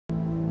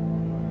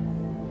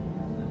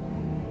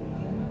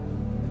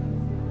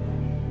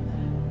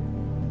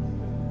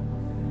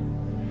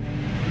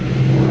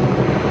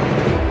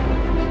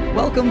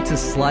Welcome to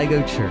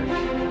Sligo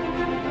Church.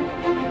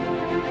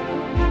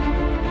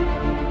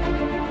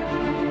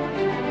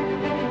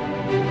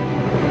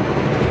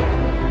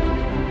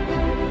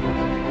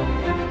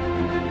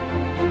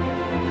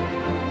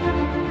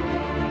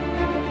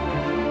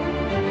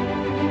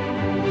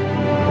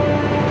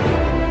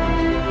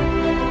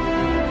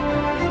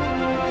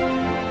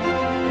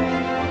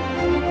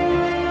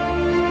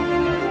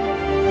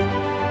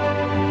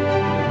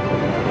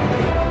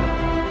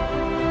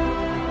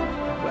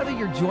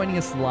 Joining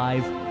us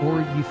live or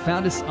you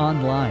found us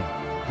online,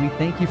 we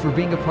thank you for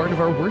being a part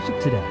of our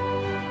worship today.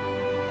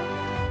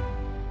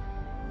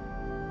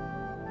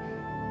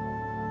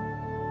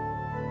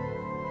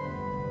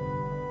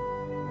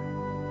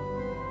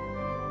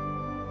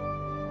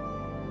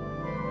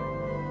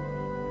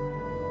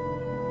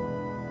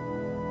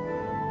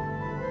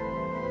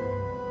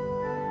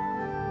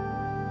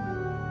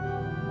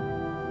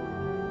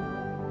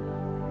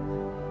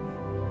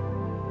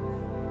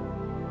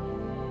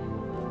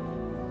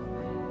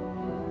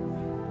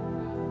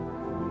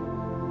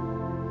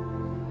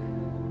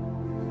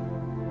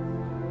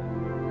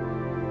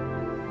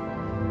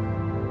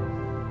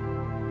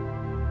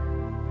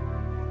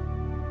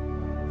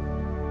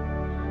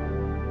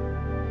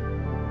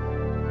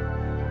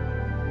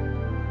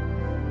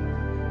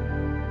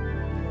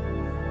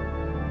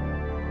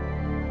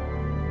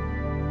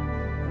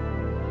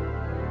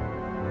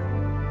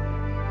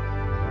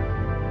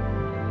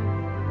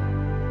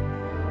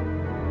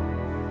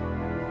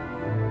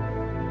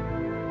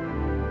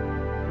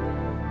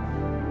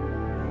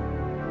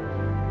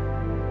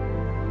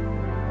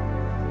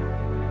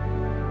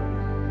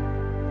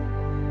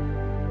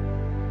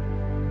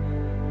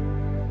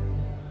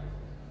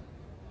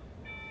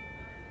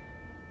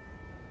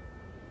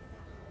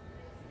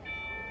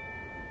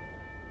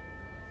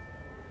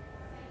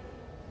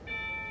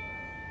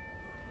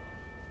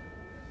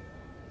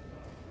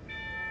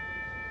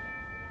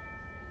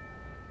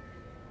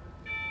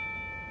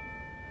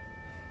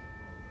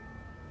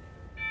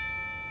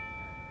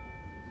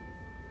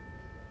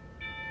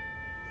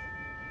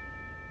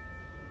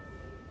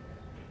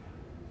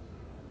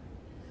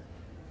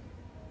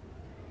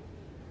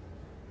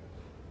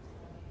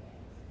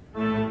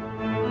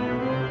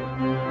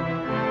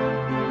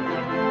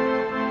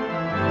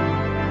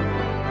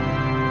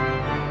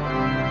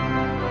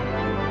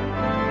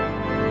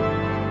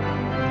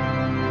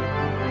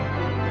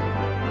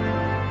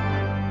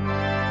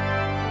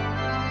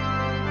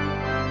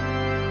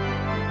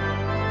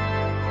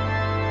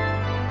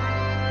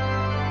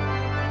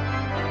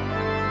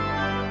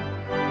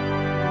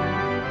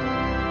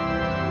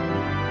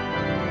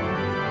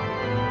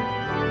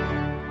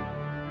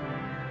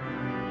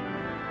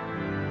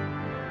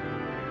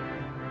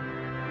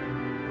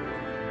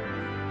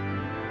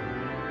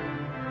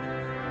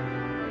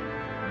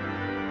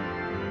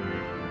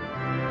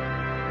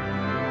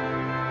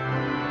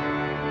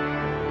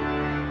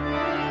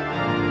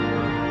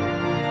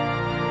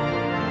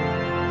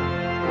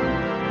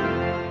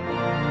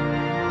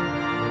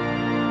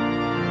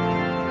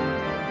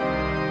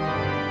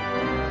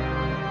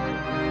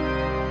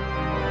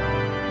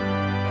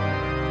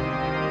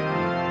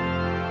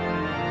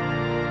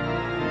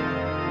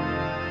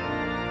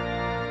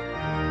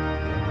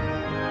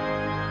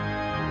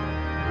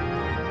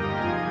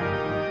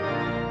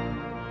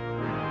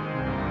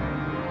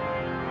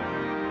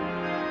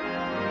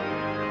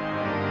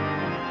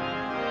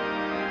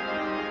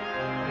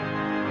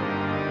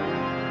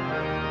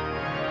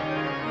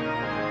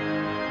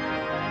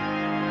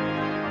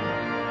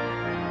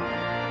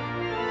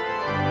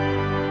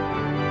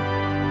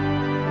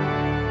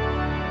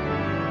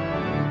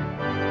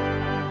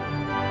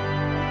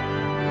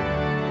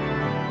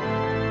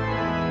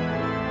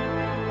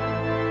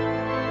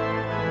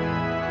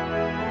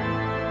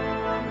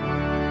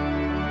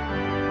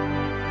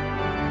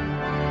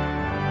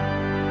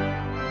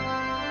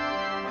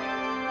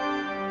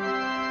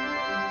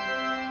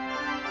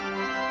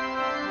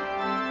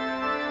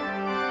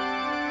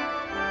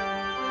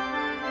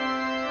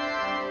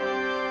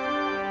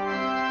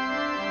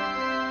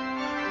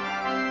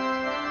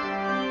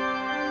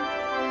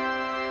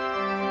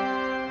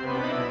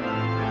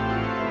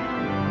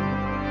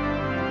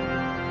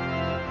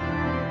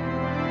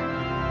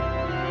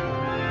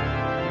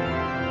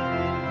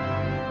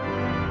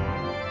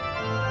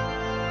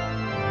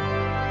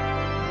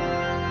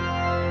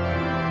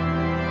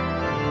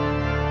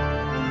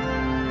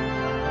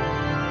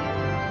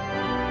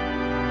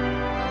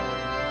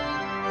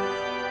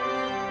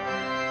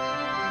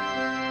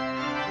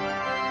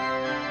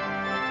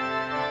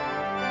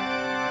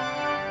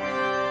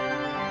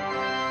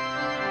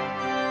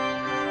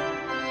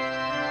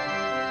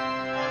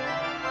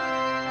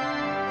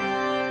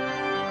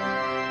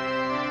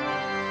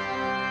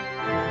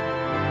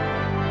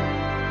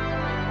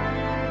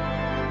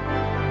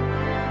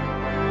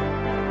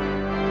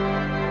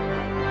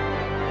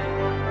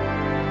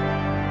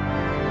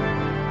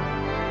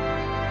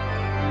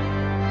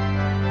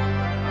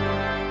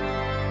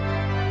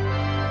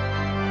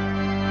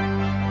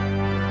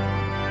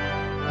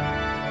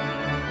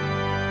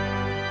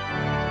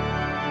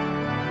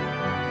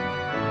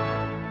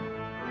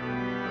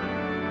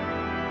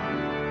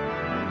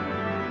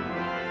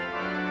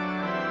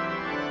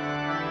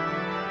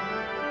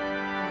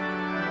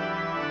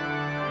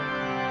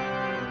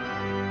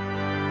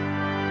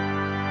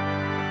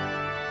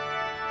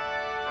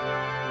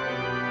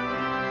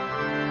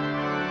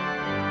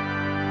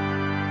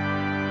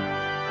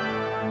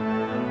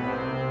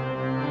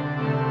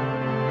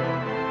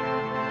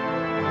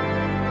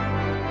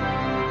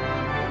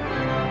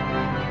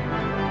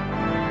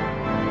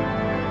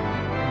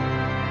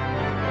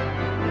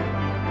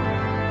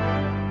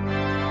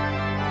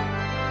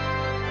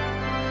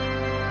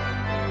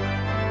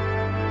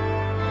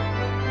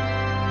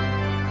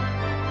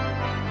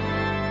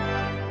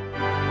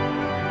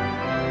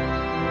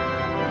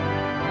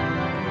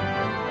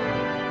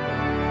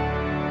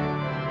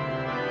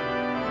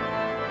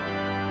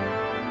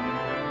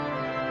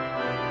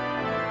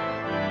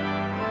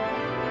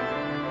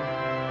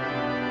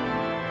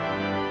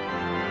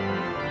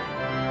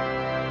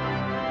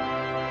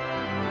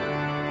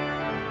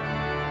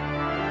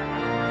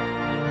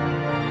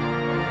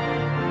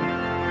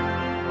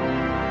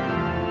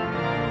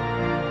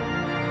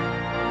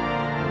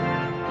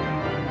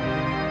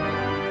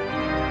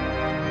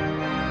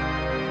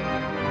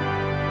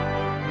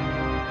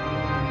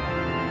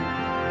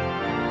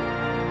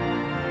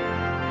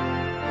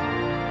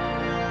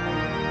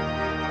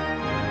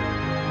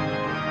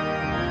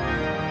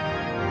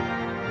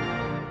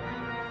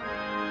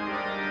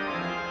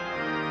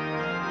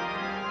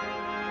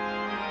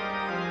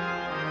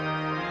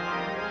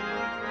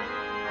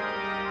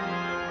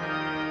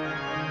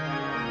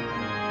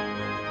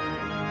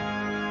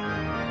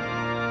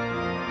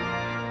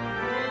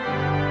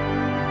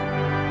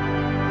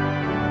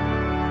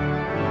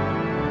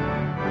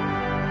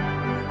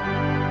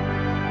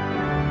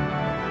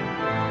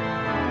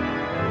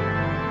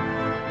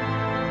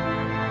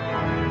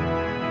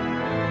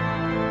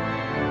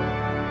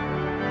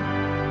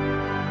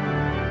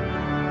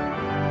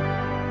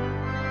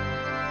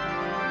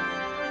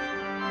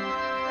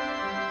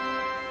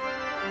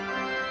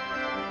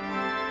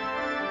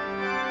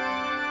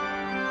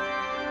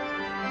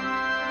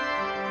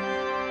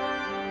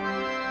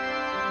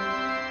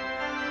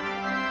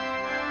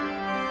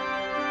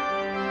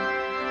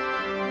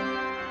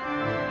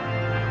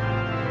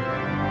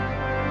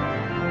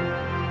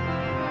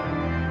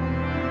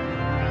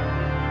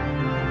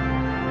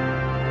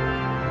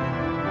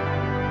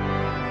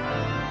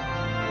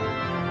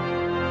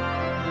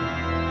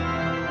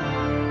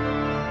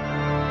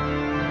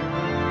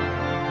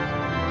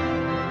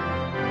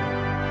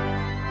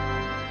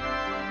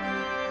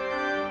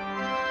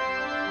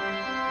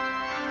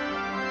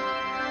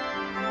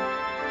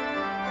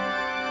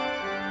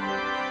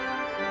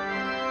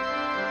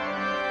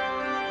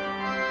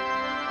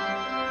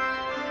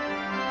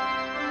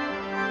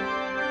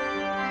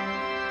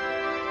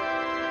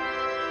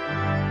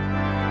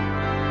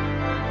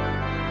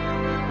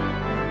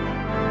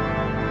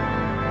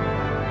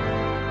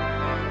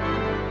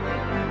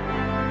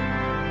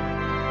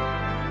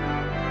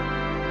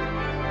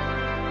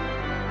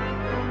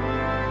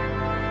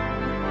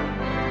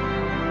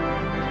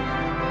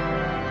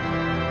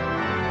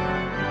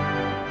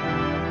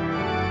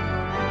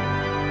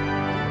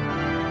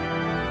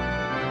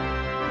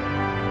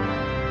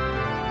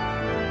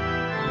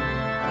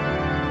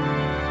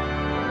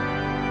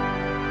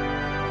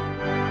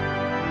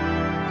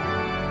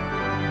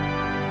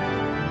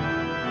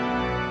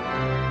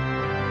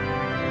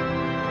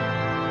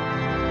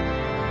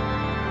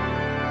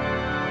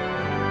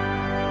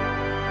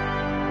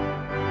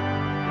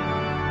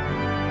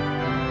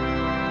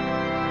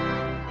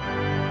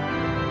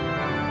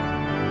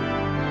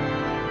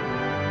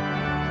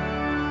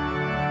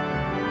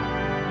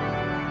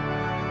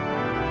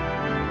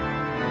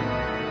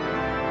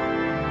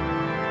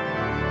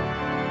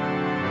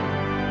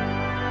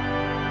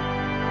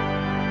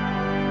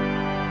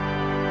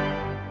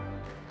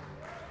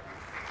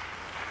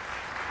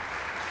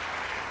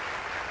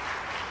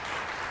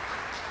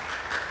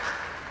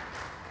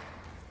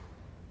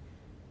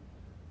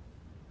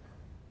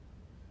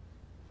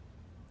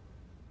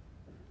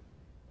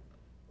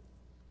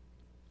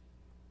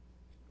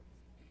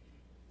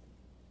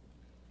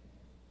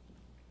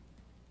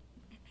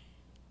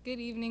 Good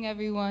evening,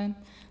 everyone.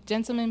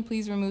 Gentlemen,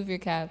 please remove your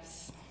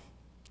caps.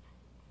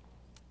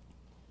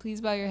 Please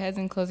bow your heads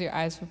and close your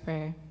eyes for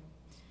prayer.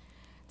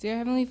 Dear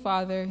Heavenly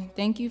Father,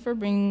 thank you for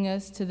bringing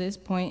us to this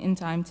point in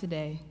time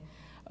today.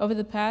 Over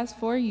the past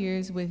 4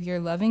 years, with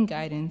your loving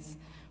guidance,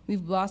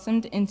 we've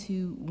blossomed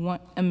into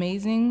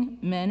amazing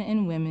men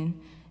and women,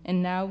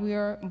 and now we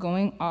are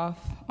going off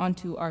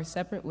onto our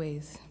separate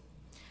ways.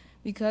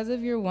 Because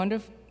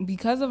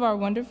of our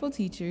wonderful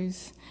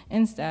teachers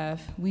and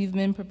staff, we've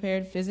been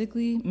prepared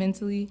physically,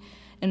 mentally,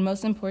 and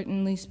most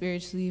importantly,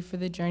 spiritually for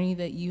the journey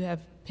that you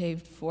have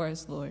paved for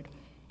us, Lord.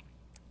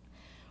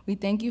 We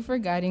thank you for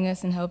guiding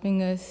us and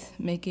helping us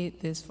make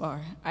it this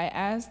far. I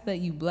ask that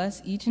you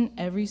bless each and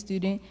every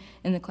student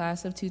in the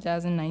class of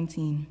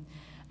 2019.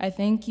 I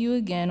thank you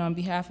again on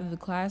behalf of the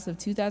class of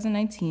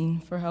 2019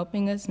 for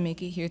helping us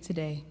make it here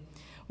today.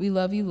 We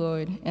love you,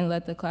 Lord, and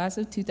let the class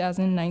of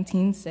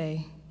 2019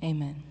 say,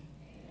 Amen.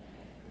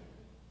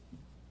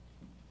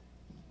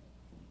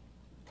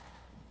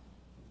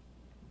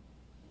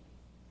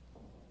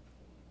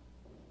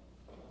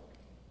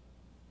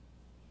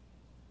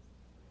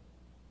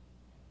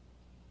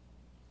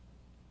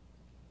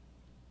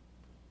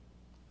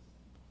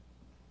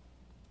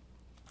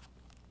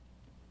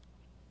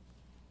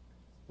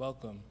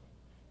 Welcome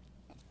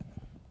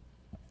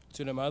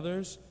to the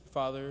mothers,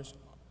 fathers,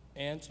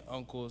 aunts,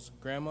 uncles,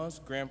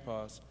 grandmas,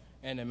 grandpas,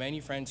 and the many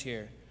friends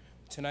here.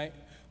 Tonight,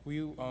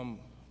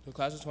 the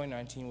class of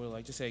 2019 would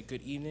like to say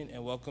good evening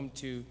and welcome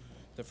to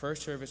the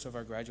first service of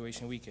our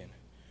graduation weekend.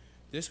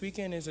 This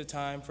weekend is a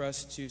time for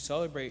us to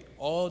celebrate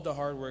all the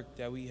hard work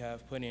that we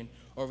have put in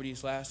over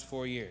these last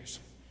 4 years.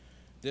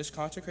 This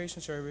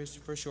consecration service,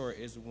 for sure,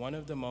 is one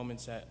of the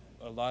moments that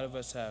a lot of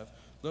us have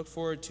looked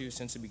forward to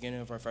since the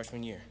beginning of our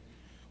freshman year.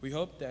 We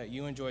hope that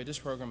you enjoy this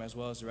program as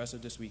well as the rest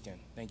of this weekend.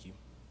 Thank you.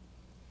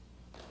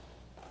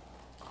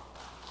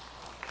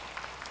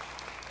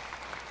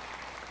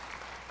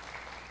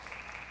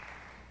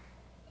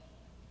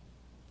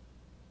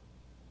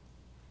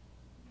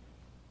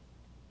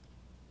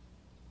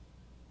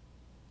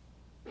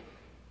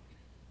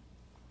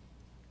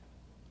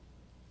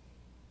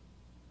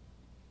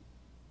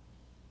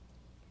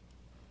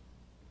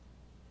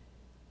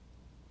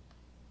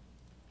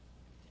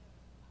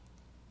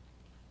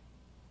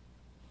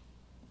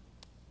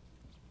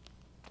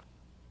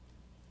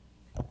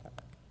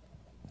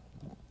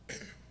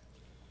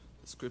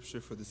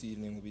 Scripture for this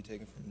evening will be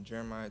taken from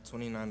Jeremiah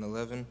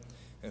 29:11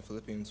 and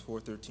Philippians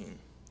 4:13.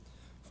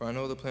 For I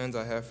know the plans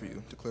I have for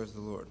you, declares the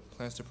Lord,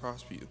 plans to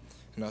prosper you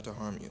and not to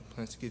harm you,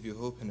 plans to give you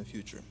hope and a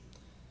future.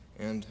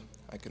 And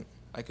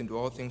I can do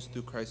all things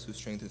through Christ who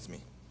strengthens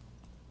me.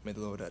 May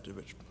the Lord add a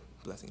rich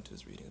blessing to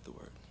his reading of the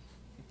word.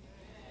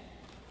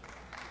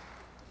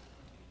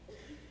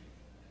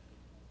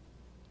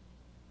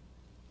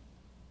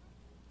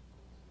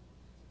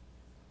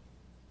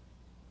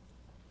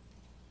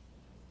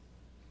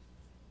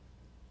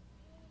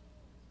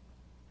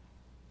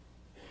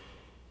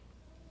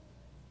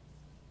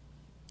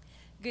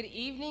 Good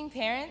evening,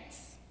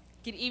 parents.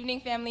 Good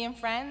evening, family and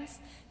friends.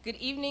 Good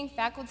evening,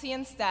 faculty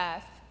and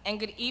staff. And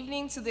good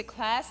evening to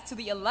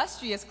the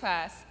illustrious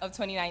class of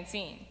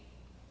 2019.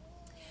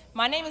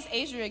 My name is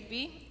Asia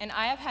Rigby, and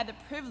I have had the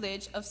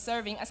privilege of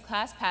serving as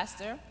class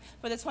pastor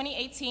for the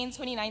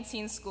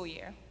 2018-2019 school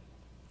year.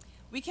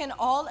 We can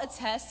all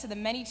attest to the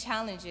many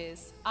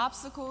challenges,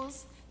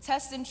 obstacles,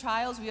 tests, and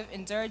trials we have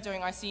endured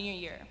during our senior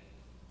year.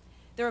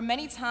 There were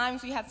many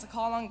times we had to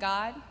call on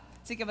God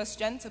to give us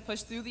strength to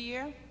push through the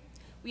year.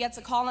 We had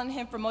to call on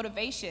him for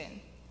motivation,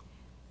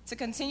 to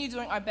continue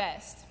doing our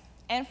best,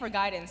 and for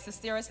guidance to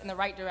steer us in the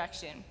right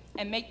direction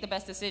and make the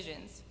best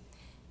decisions,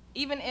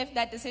 even if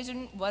that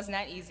decision was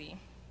not easy.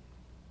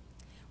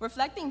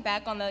 Reflecting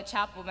back on the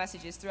chapel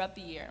messages throughout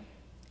the year,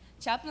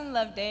 Chaplain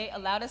Love Day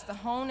allowed us to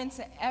hone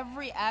into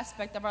every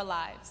aspect of our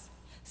lives,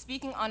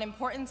 speaking on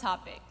important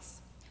topics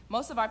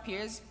most of our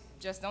peers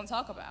just don't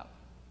talk about.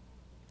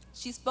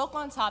 She spoke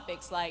on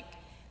topics like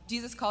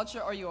Jesus' culture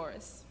or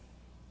yours,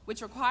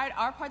 which required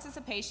our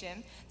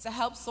participation to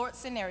help sort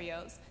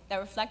scenarios that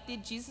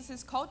reflected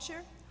Jesus'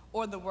 culture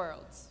or the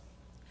world's.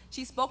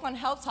 She spoke on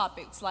health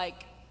topics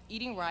like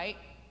eating right,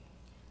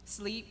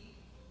 sleep,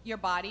 your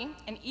body,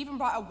 and even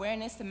brought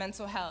awareness to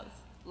mental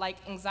health, like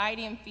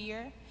anxiety and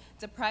fear,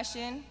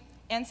 depression,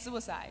 and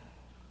suicide.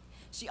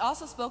 She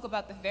also spoke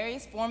about the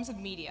various forms of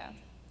media,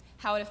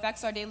 how it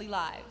affects our daily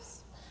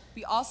lives.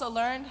 We also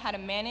learned how to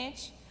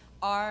manage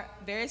our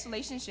various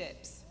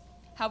relationships,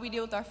 how we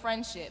deal with our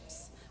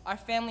friendships, our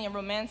family and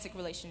romantic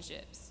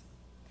relationships.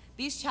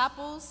 These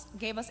chapels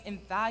gave us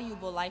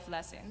invaluable life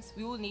lessons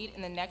we will need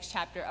in the next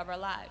chapter of our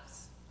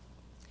lives.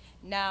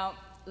 Now,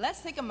 let's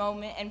take a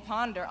moment and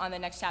ponder on the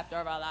next chapter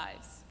of our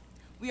lives.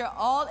 We are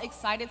all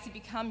excited to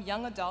become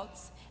young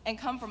adults and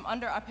come from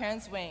under our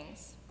parents'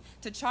 wings,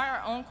 to chart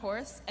our own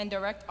course and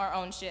direct our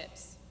own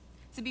ships,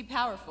 to be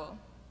powerful.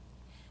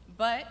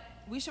 But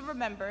we should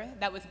remember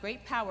that with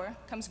great power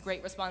comes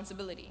great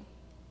responsibility.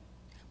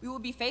 We will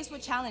be faced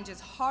with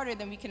challenges harder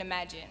than we can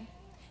imagine,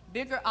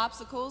 bigger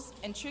obstacles,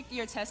 and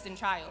trickier tests and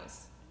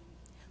trials.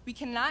 We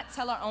cannot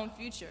tell our own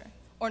future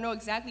or know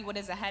exactly what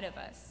is ahead of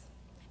us,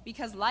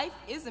 because life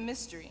is a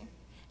mystery,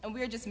 and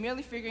we are just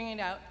merely figuring it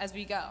out as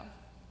we go.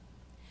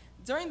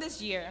 During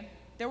this year,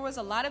 there was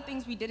a lot of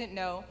things we didn't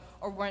know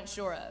or weren't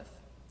sure of,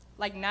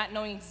 like not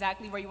knowing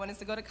exactly where you wanted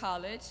to go to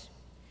college,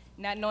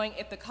 not knowing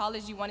if the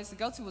college you wanted to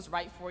go to was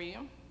right for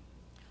you,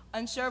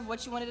 unsure of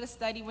what you wanted to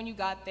study when you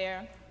got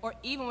there, or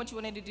even what you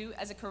wanted to do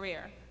as a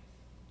career.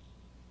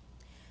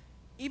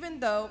 Even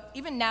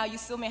now, you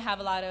still may have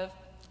a lot of,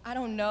 I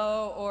don't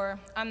know, or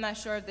I'm not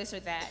sure of this or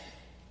that.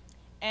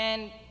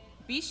 And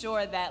be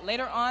sure that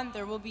later on,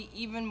 there will be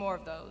even more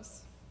of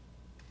those.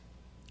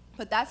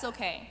 But that's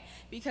okay,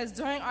 because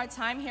during our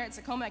time here at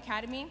Takoma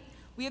Academy,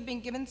 we have been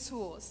given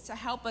tools to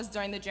help us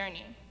during the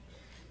journey.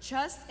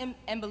 Trust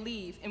and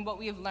believe in what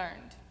we have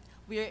learned.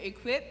 We are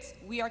equipped,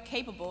 we are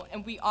capable,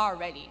 and we are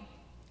ready.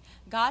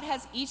 God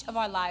has each of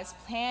our lives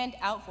planned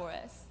out for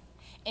us.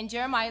 In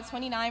Jeremiah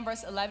 29,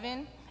 verse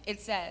 11, it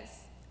says,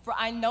 "For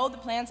I know the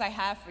plans I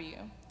have for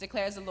you,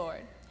 declares the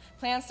Lord,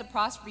 plans to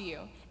prosper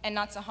you and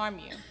not to harm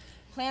you,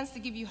 plans to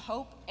give you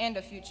hope and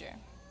a future."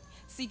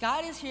 See,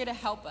 God is here to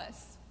help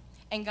us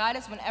and guide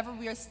us whenever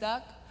we are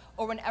stuck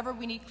or whenever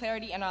we need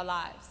clarity in our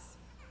lives.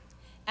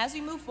 As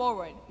we move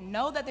forward,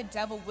 know that the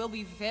devil will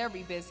be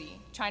very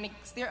busy trying to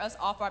steer us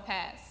off our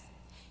paths.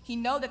 He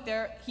knows that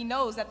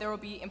there will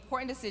be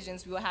important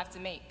decisions we will have to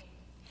make.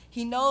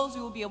 He knows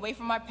we will be away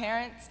from our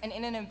parents and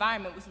in an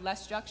environment with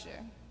less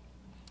structure.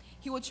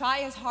 He will try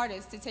his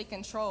hardest to take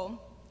control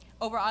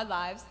over our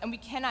lives, and we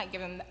cannot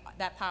give him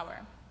that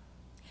power.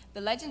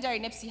 The legendary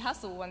Nipsey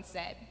Hussle once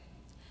said,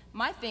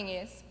 "My thing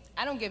is,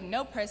 I don't give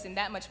no person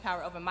that much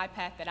power over my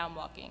path that I'm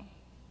walking."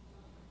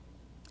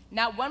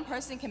 Not one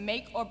person can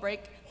make or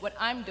break what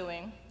I'm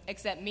doing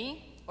except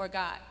me or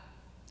God.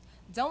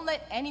 Don't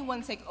let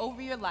anyone take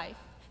over your life,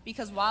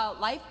 because while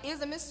life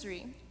is a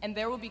mystery and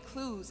there will be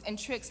clues and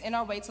tricks in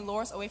our way to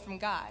lure us away from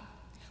God,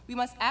 we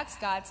must ask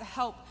God to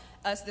help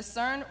us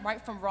discern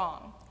right from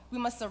wrong. We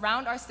must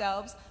surround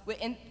ourselves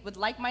with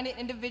like-minded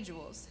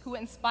individuals who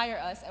inspire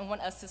us and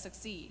want us to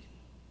succeed.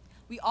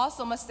 We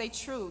also must stay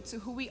true to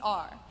who we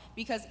are,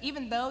 because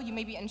even though you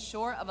may be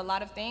unsure of a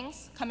lot of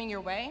things coming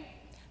your way,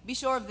 be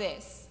sure of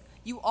this: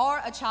 you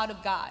are a child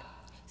of God.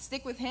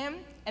 Stick with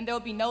him, and there will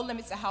be no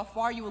limit to how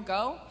far you will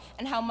go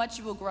and how much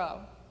you will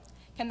grow.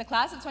 Can the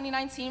class of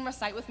 2019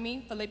 recite with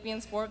me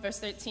Philippians 4, verse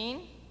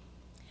 13?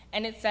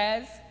 And it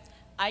says,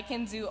 "I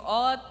can do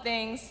all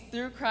things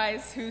through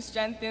Christ who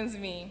strengthens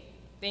me."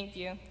 Thank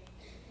you.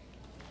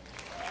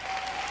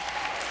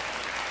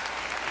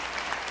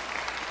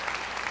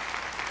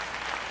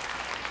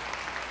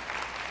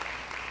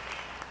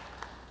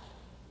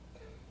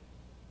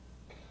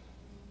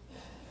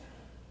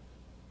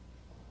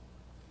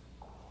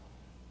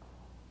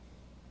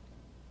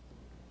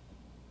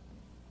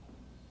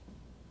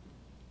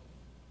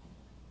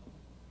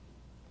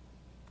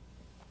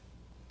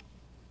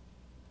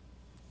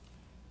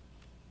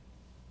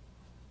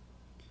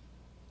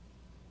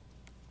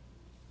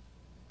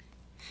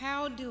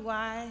 How do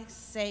I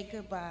say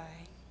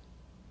goodbye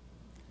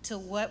to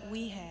what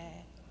we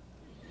had?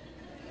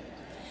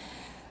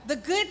 The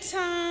good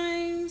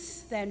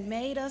times that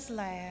made us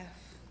laugh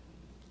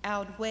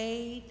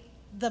outweighed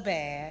the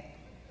bad.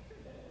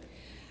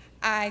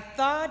 I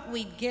thought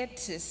we'd get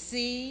to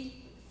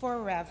see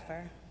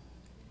forever,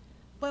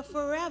 but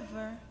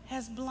forever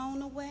has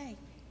blown away.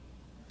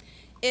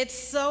 It's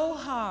so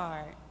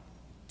hard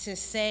to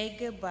say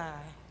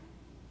goodbye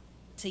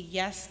to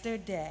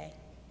yesterday.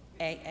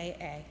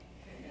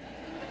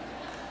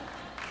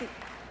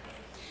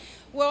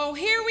 Well,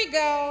 here we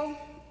go.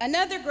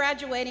 Another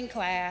graduating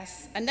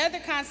class, another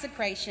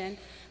consecration,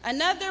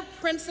 another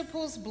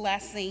principal's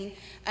blessing,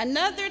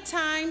 another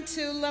time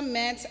to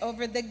lament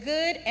over the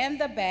good and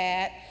the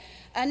bad,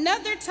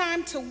 another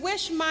time to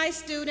wish my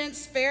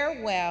students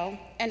farewell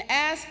and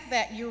ask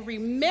that you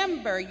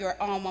remember your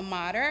alma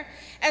mater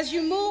as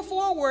you move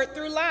forward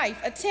through life.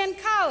 Attend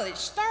college,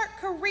 start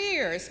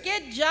careers,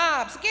 get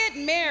jobs, get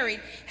married,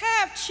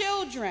 have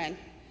children.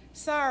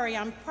 Sorry,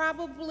 I'm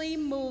probably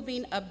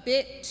moving a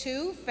bit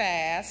too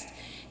fast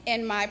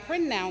in my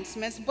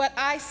pronouncements, but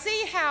I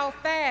see how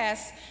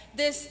fast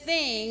this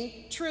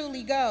thing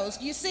truly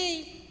goes. You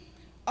see,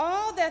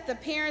 all that the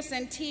parents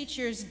and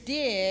teachers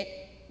did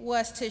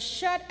was to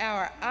shut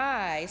our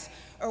eyes,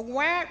 or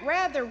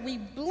rather we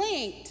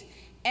blinked,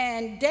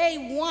 and day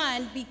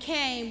one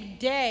became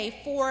day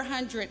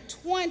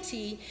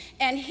 420,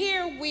 and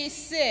here we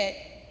sit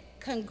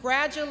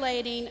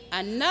congratulating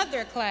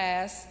another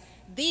class,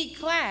 the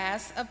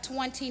class of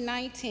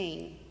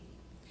 2019.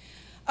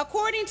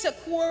 According to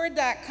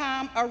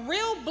Quora.com, a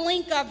real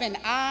blink of an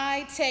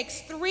eye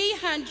takes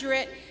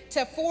 300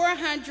 to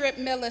 400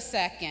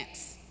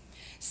 milliseconds.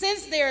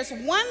 Since there's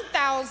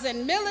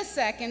 1,000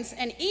 milliseconds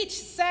in each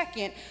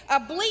second, a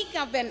blink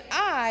of an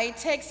eye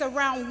takes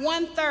around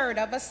 1/3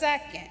 of a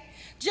second.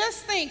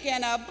 Just think,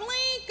 in a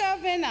blink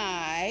of an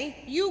eye,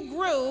 you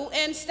grew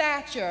in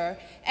stature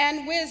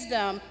and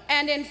wisdom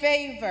and in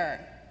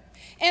favor.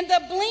 In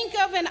the blink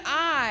of an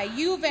eye,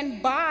 you've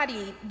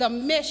embodied the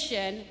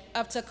mission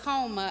of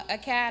Takoma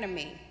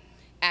Academy: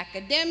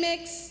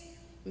 academics,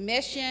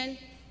 mission,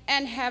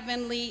 and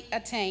heavenly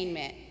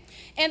attainment.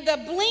 In the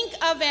blink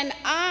of an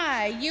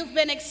eye, you've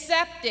been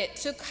accepted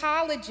to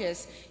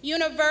colleges,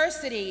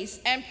 universities,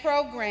 and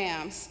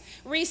programs,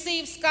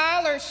 received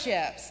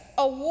scholarships,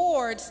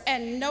 awards,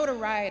 and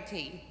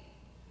notoriety.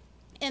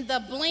 In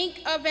the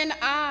blink of an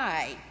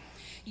eye,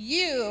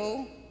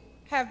 you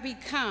have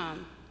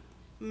become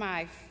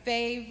my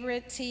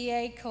favorite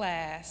TA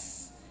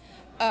class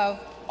of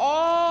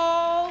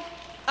all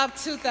of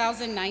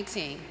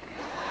 2019.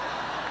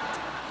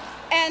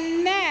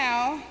 And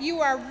now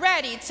you are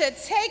ready to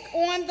take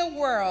on the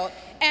world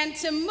and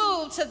to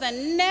move to the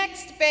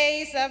next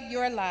phase of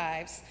your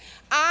lives.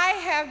 I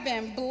have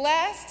been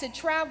blessed to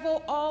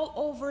travel all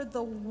over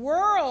the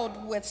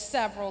world with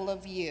several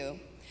of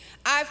you.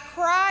 I've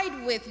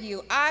cried with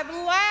you, I've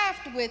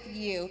laughed with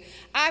you,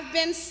 I've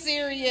been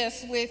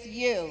serious with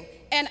you,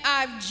 and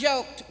I've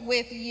joked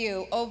with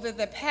you over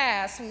the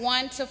past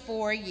 1 to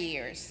 4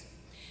 years.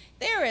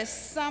 There is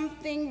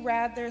something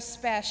rather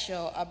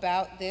special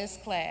about this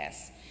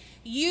class.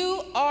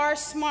 You are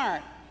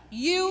smart,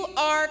 you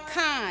are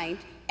kind,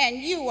 and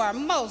you are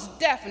most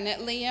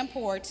definitely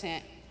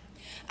important.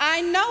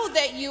 I know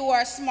that you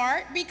are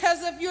smart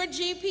because of your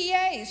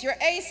GPAs, your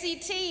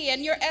ACT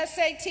and your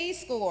SAT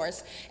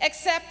scores,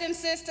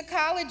 acceptances to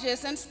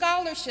colleges, and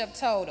scholarship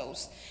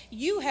totals.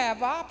 You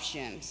have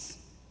options.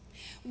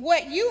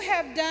 What you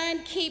have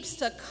done keeps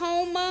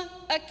Takoma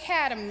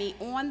Academy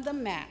on the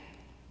map.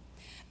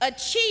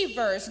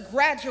 Achievers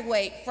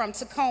graduate from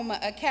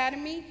Takoma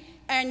Academy,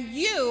 and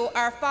you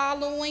are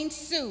following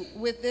suit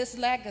with this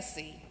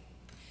legacy.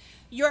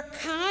 Your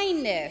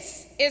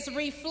kindness is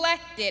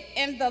reflected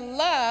in the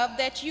love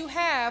that you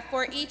have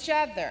for each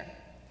other.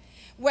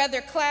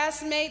 Whether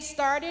classmates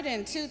started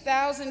in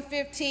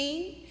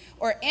 2015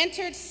 or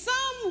entered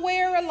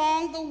somewhere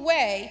along the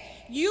way,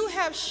 you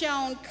have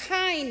shown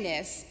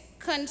kindness,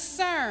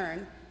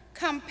 concern,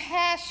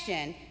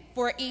 compassion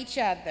for each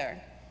other.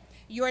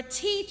 Your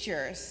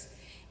teachers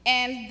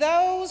and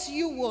those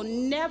you will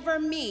never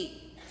meet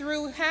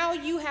through how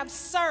you have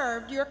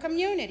served your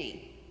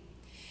community.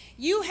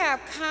 You have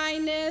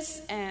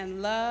kindness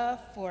and love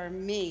for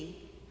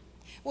me.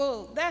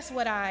 Well, that's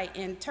what I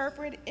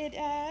interpret it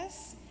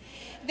as.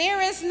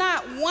 There is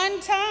not one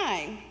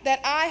time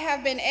that I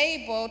have been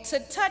able to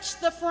touch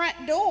the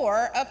front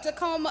door of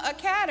Takoma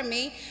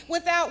Academy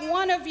without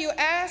one of you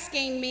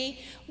asking me,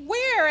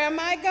 where am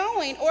I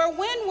going? Or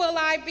when will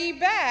I be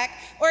back?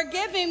 Or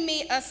giving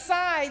me a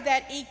sigh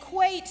that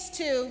equates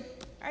to,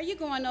 are you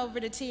going over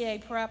to TA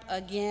prep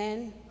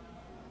again?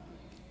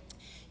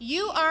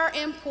 You are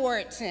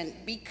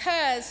important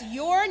because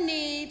your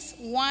needs,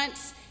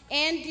 wants,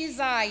 and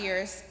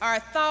desires are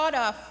thought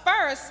of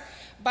first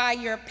by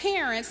your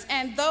parents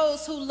and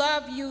those who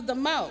love you the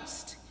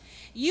most.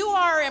 You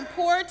are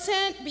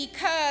important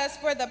because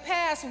for the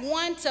past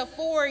 1 to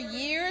 4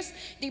 years,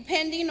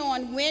 depending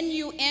on when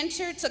you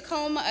entered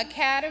Takoma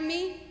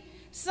Academy,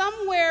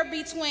 somewhere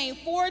between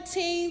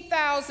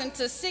 $14,000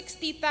 to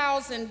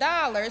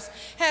 $60,000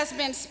 has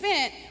been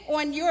spent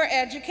on your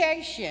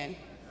education.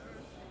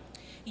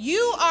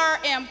 You are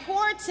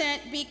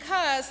important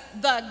because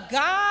the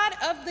God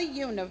of the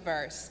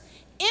universe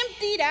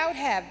emptied out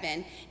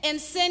heaven in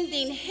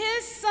sending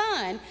his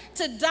son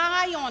to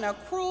die on a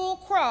cruel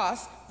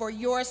cross for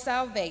your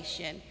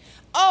salvation.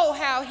 Oh,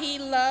 how he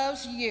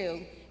loves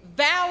you,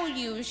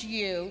 values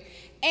you,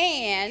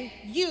 and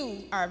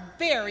you are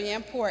very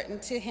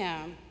important to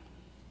him.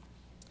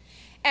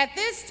 At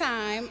this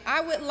time,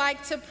 I would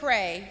like to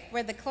pray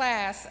for the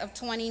class of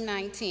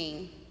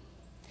 2019.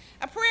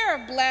 A prayer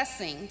of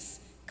blessings,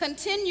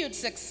 continued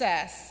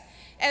success,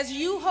 as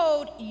you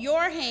hold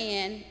your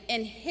hand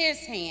in his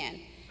hand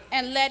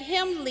and let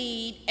him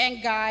lead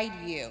and guide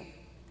you.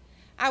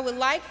 I would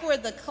like for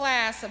the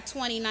class of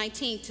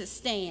 2019 to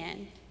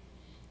stand.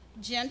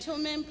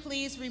 Gentlemen,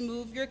 please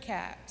remove your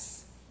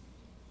caps.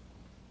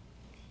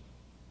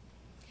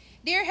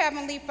 Dear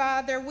Heavenly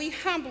Father, we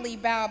humbly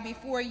bow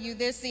before you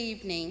this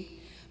evening,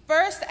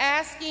 first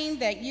asking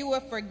that you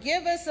will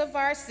forgive us of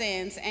our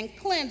sins and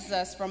cleanse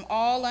us from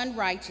all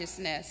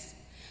unrighteousness.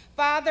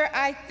 Father,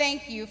 I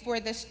thank you for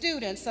the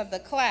students of the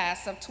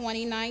class of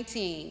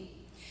 2019.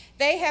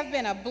 They have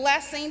been a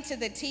blessing to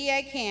the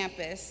TA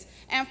campus,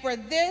 and for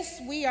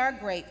this we are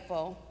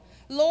grateful.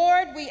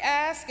 Lord, we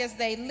ask as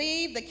they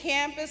leave the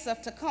campus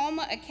of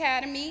Takoma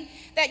Academy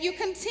that you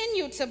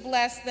continue to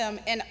bless them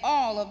in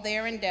all of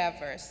their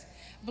endeavors.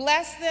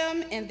 Bless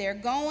them in their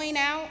going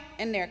out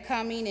and their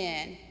coming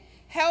in.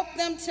 Help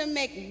them to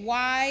make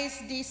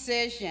wise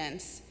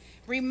decisions.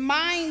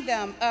 Remind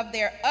them of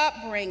their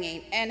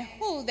upbringing and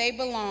who they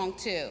belong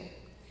to.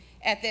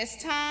 At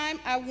this time,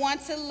 I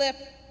want to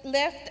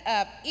lift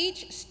up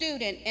each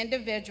student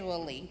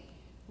individually.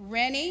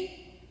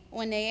 Rennie,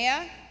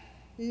 Winea,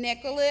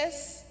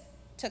 Nicholas,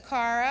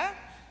 Takara,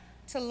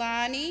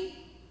 Talani,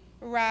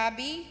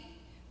 Robbie,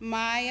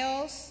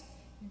 Miles,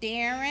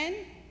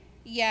 Darren,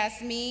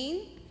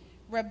 Yasmin,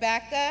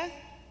 Rebecca,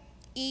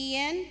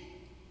 Ian,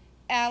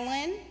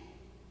 Ellen,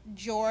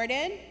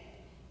 Jordan,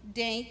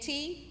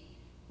 Dainty,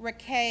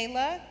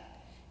 Raquela,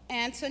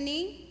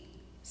 Anthony,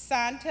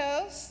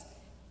 Santos,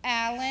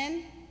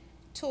 Alan,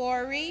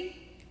 Tori,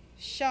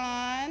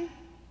 Sean,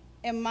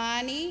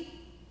 Imani,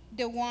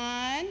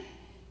 Dewan,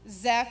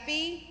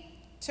 Zephy,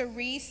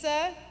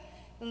 Teresa,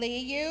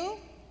 Liu,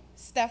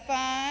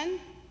 Stefan,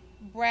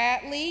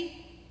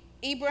 Bradley,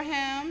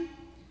 Ibrahim,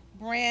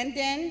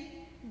 Brandon,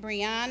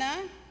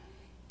 Brianna,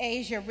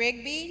 Asia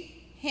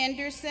Rigby,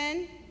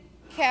 Henderson,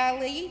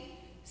 Kelly,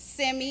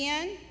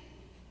 Simeon,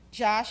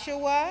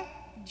 Joshua,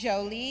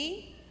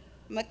 Jolie,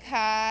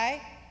 Makai,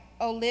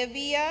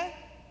 Olivia,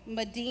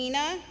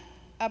 Medina,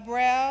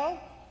 Abrel,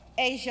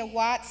 Asia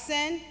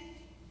Watson,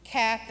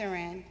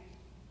 Catherine.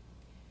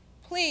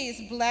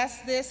 Please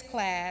bless this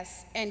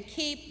class and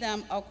keep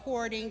them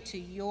according to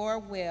your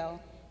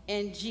will.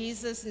 In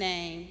Jesus'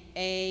 name,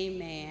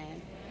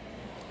 amen.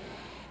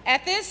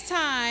 At this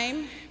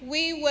time,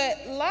 we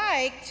would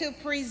like to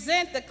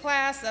present the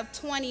class of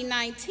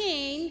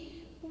 2019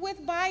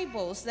 with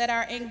Bibles that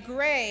are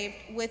engraved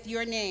with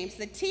your names.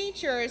 The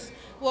teachers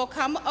will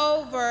come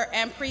over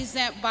and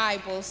present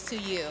Bibles to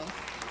you.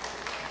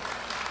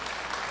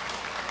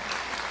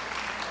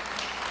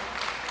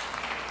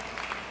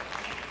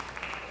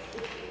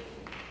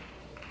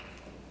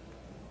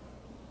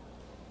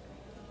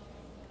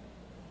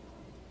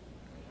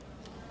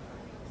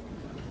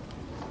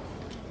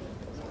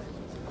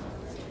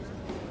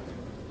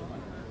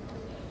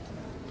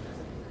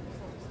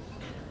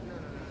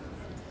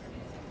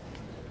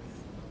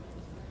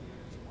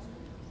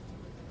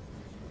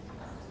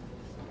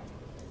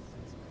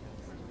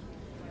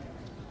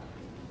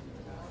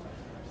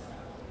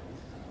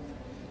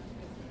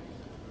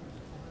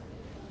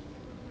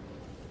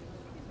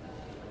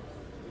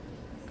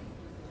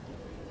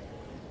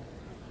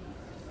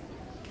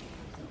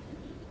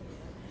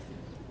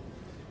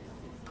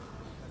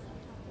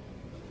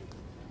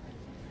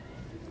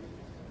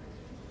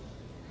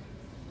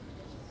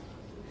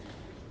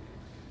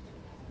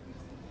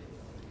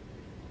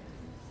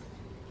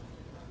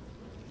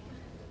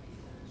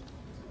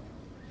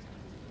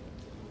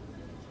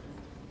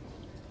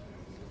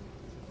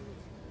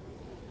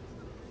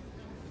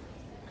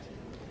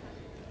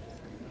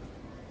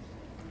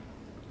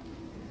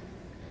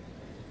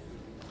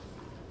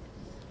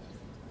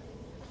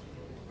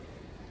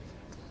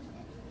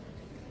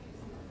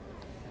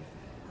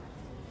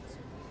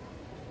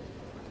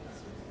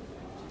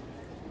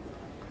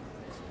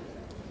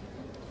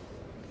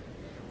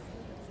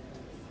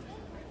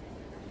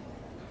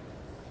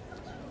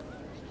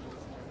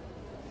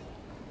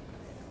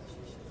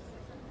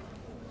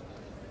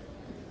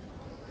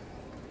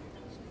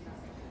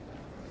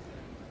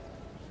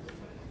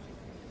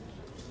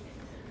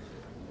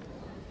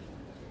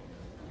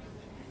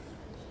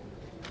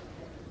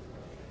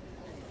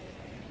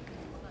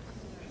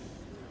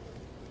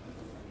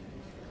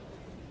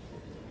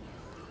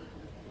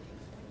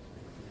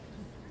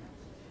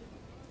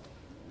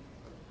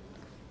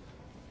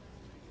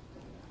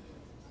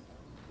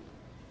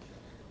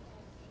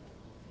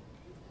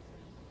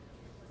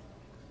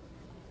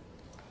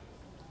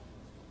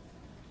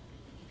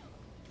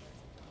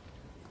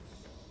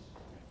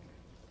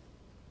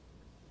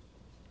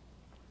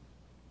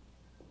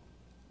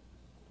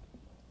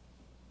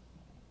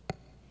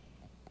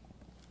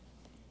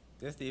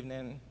 This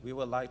evening, we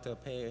would like to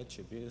pay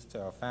tribute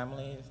to our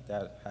families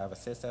that have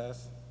assisted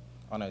us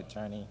on our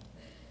journey.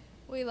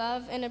 We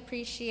love and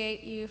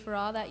appreciate you for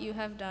all that you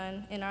have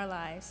done in our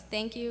lives.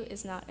 Thank you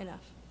is not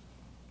enough.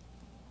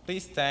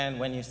 Please stand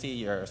when you see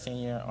your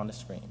senior on the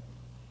screen.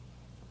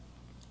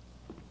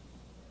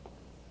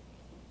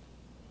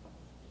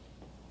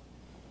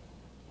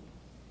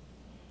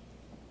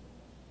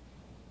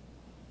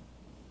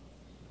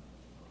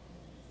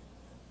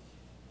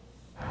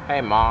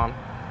 Hey, Mom,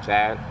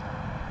 Dad.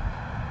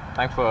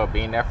 Thanks for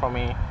being there for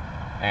me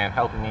and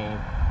helping me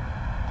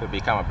to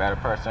become a better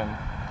person,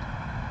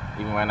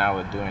 even when I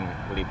was doing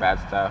really bad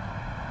stuff.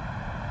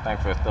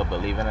 Thanks for still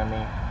believing in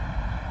me.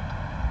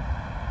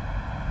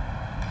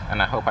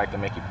 And I hope I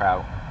can make you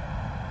proud.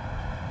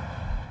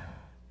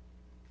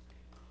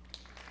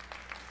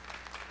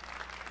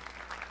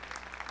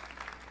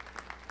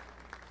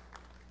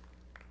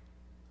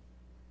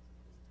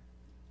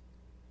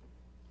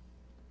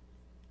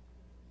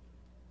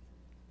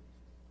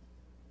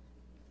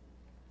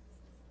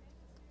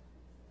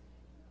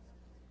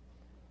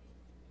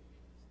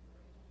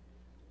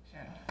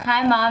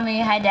 Hi,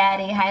 Mommy. Hi,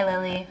 Daddy. Hi,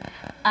 Lily.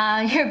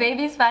 Your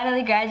baby's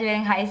finally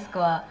graduating high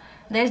school.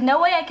 There's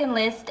no way I can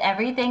list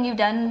everything you've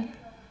done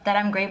that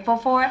I'm grateful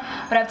for,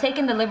 but I've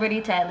taken the liberty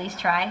to at least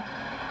try.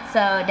 So,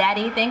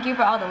 Daddy, thank you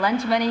for all the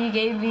lunch money you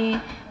gave me.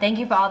 Thank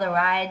you for all the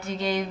rides you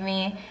gave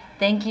me.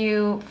 Thank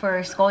you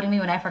for scolding me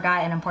when I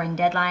forgot an important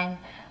deadline.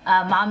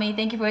 Mommy,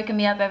 thank you for waking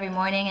me up every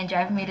morning and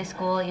driving me to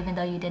school even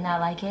though you did not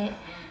like it.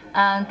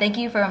 Thank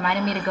you for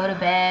reminding me to go to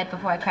bed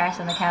before I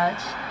crashed on the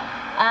couch.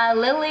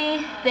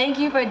 Lily, thank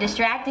you for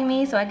distracting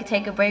me so I could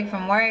take a break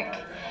from work.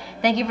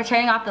 Thank you for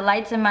turning off the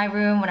lights in my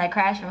room when I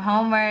crash from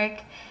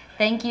homework.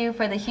 Thank you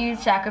for the huge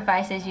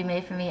sacrifices you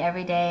made for me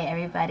every day,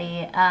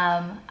 everybody.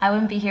 I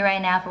wouldn't be here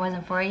right now if it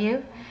wasn't for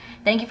you.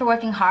 Thank you for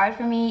working hard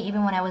for me,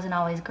 even when I wasn't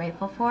always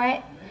grateful for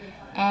it.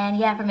 And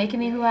yeah, for making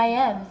me who I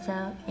am.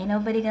 So ain't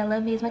nobody gonna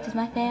love me as much as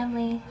my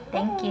family.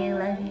 Thank you,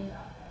 love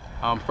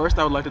you. First,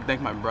 I would like to thank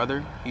my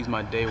brother. He's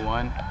my day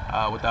one.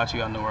 Without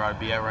you, I don't know where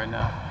I'd be at right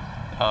now.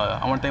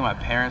 I want to thank my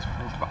parents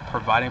for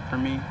providing for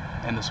me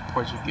and the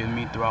support you've given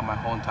me throughout my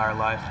whole entire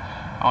life.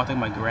 I want to thank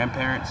my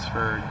grandparents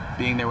for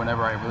being there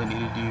whenever I really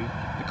needed you,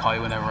 to call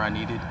you whenever I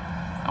needed.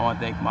 I want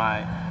to thank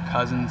my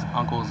cousins,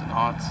 uncles, and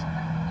aunts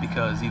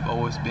because you've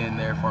always been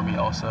there for me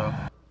also.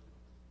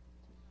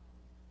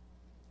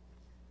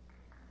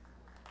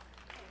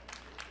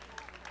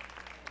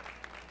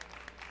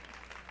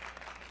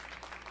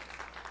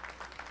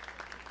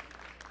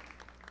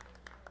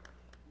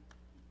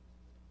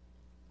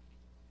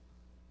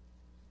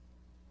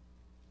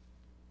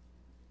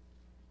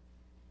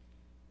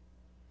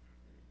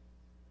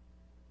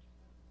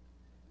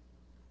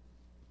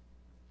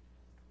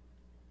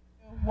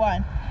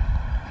 One.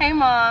 Hey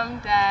Mom,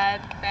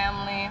 Dad,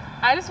 family.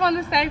 I just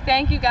wanted to say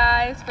thank you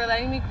guys for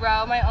letting me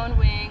grow my own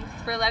wings,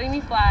 for letting me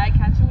fly,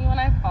 catching me when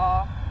I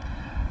fall,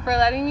 for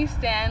letting me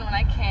stand when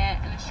I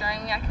can't, and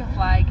assuring me I can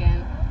fly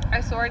again. I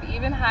soared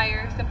even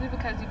higher simply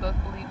because you both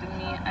believed in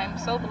me. I'm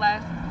so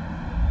blessed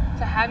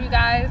to have you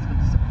guys with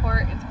the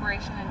support,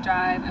 inspiration, and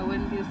drive. I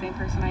wouldn't be the same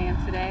person I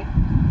am today.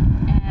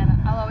 And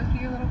I'll always be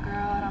your little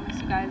girl, and I'll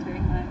miss you guys very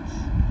much.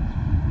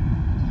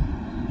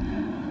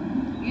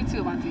 You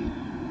too, Monty.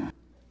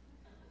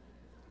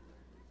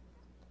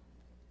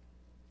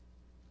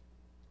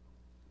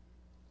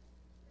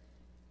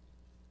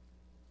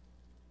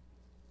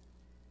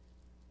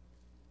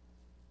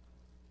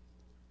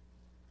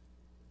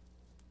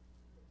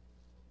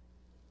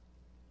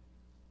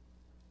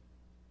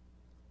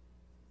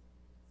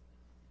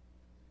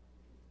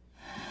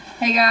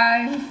 Hey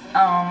guys,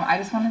 I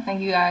just want to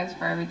thank you guys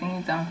for everything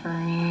you've done for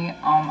me.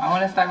 I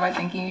want to start by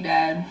thanking you,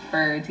 Dad,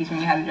 for teaching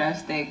me how to drive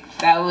stick.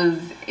 That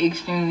was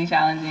extremely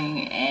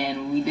challenging,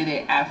 and we did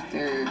it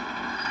after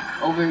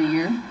over a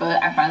year,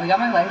 but I finally got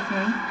my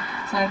license.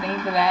 So I want to thank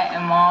you for that.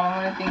 And Mom,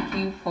 I want to thank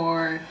you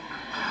for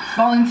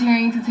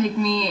volunteering to take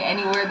me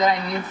anywhere that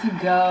I needed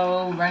to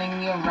go, running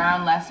me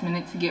around last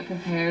minute to get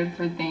prepared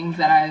for things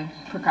that I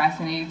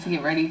procrastinated to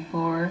get ready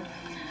for.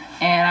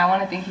 And I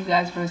want to thank you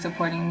guys for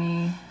supporting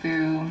me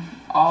through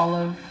all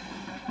of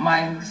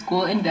my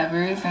school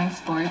endeavors and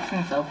sports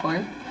and so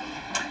forth.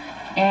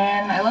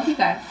 And I love you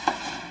guys.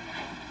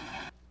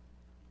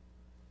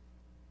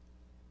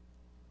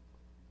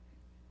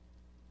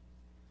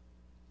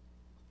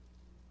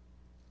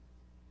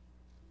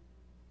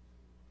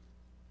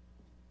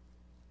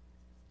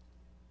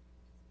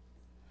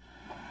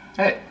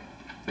 Hey,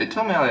 they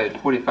told me I had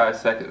 45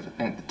 seconds to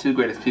thank the two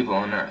greatest people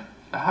on earth.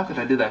 But how could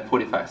I do that in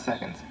 45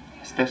 seconds?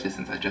 Especially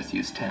since I just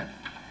used 10.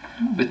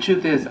 The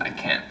truth is, I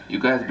can't. You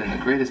guys have been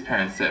the greatest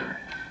parents ever.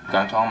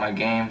 Gone to all my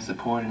games,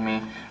 supported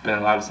me, been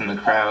the loudest in the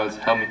crowds,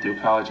 helped me through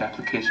college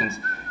applications,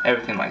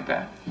 everything like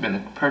that. You've been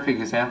the perfect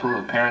example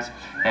of parents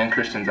and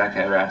Christians I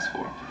could ever ask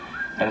for.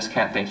 I just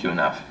can't thank you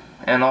enough.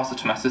 And also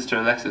to my sister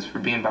Alexis for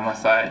being by my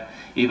side,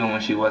 even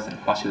when she wasn't,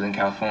 while she was in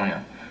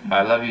California. But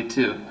I love you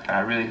too, and I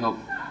really hope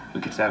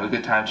we get to have a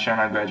good time sharing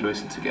our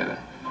graduation together.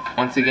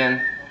 Once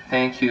again,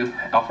 thank you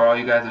for all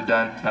you guys have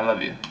done, and I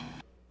love you.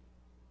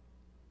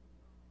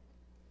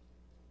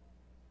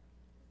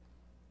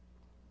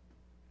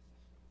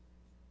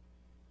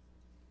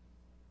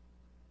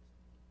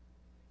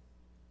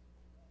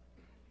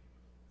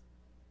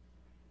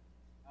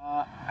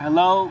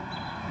 Hello.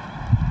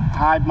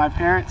 Hi, my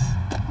parents.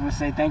 I want to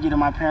say thank you to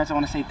my parents. I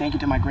want to say thank you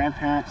to my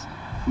grandparents,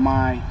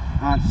 my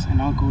aunts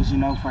and uncles,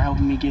 for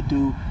helping me get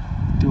through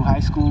high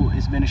school.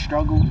 It's been a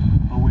struggle,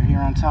 but we're here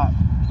on top.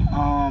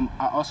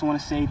 I also want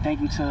to say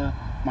thank you to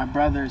my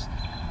brothers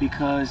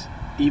because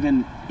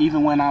even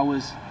when I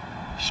was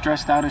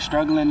stressed out and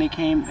struggling, they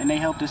came and they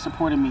helped and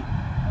supported me.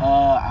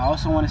 I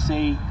also want to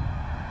say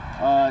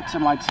to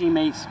my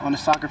teammates on the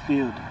soccer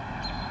field,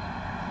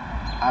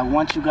 I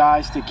want you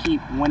guys to keep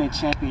winning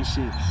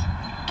championships.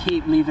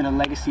 Keep leaving a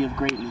legacy of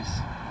greatness.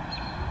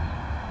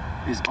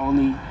 There's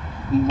only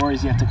more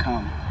is yet to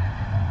come.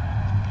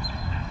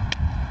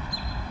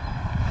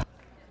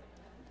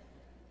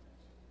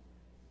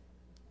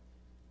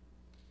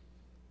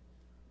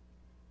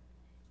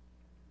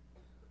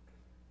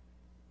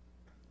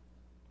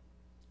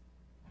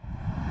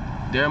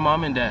 Dear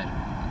Mom and Dad,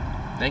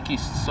 thank you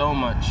so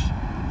much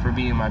for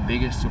being my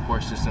biggest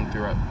support system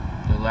throughout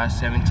the last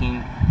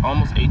 17,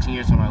 almost 18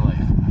 years of my life.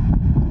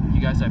 You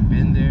guys have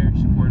been there,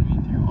 supported me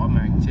through all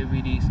my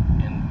activities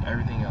and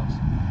everything else.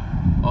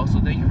 Also,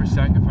 thank you for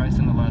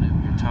sacrificing a lot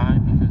of your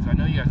time because I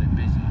know you guys are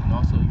busy, and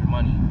also your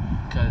money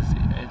because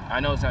I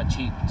know it's not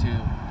cheap to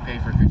pay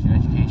for Christian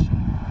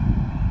education.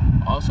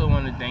 Also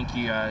want to thank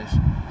you guys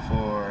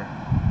for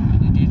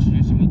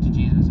introducing me to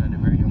Jesus at a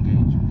very young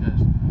age because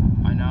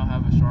I now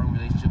have a strong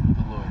relationship with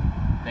the Lord.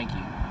 Thank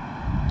you.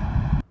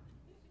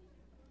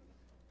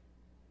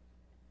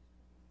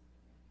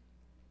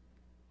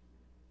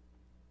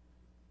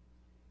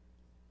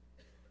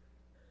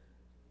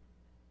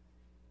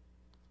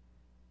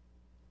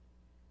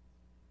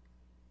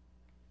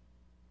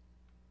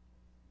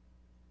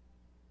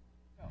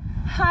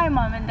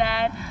 Mom and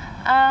Dad.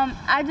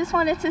 I just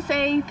wanted to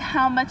say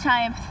how much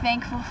I am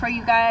thankful for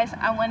you guys.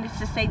 I wanted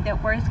to say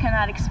that words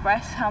cannot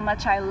express how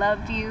much I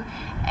love you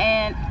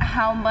and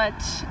how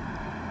much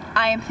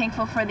I am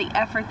thankful for the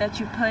effort that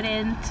you put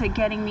in to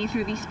getting me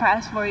through these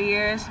past 4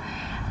 years,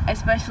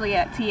 especially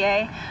at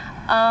TA.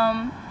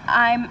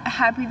 I'm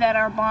happy that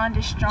our bond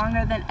is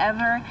stronger than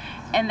ever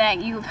and that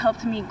you've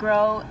helped me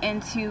grow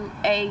into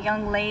a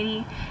young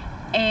lady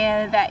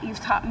and that you've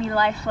taught me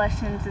life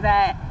lessons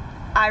that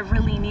I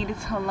really needed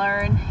to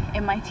learn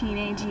in my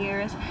teenage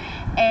years,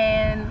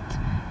 and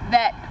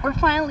that we're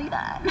finally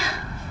done.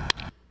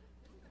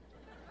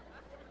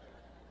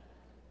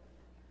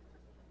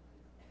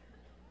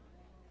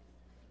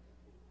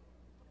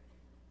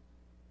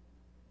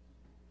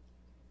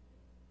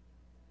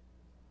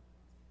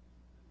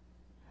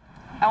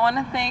 I want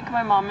to thank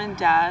my mom and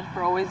dad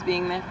for always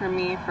being there for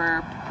me,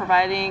 for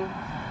providing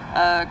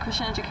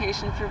Christian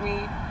education for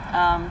me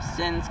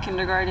since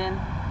kindergarten.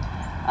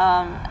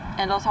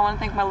 And also I want to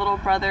thank my little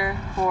brother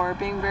for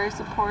being very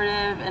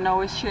supportive and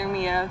always cheering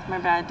me up through my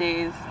bad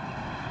days.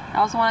 I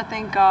also want to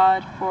thank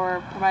God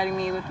for providing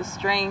me with the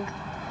strength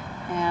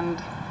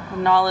and the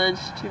knowledge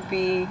to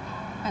be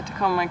at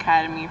Takoma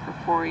Academy for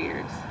 4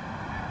 years.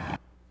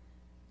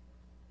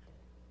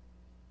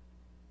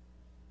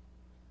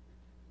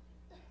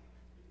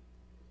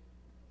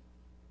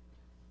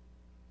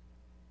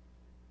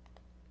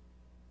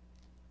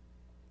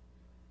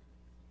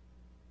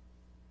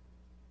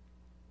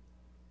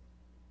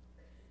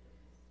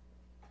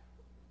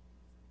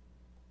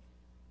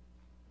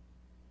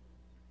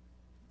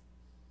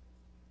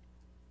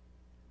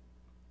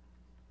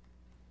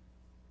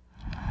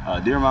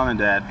 Dear Mom and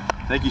Dad,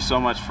 thank you so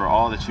much for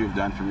all that you have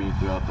done for me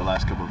throughout the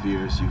last couple of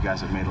years. You guys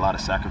have made a lot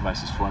of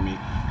sacrifices for me,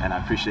 and I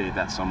appreciate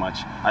that so much.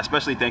 I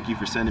especially thank you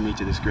for sending me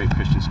to this great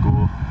Christian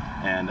school,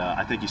 and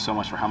I thank you so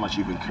much for how much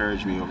you've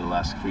encouraged me over the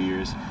last few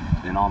years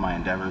in all my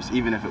endeavors.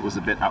 Even if it was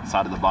a bit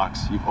outside of the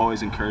box, you've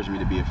always encouraged me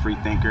to be a free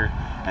thinker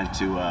and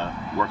to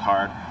work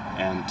hard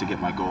and to get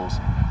my goals.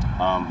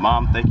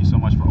 Mom, thank you so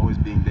much for always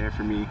being there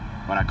for me.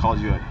 When I called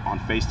you on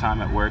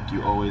FaceTime at work,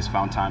 you always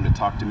found time to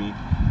talk to me.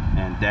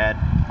 And Dad,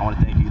 I want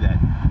to thank you that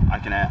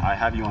I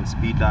have you on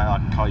speed dial. I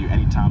can call you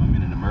anytime I'm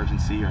in an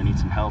emergency or I need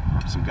some help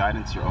or some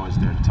guidance. You're always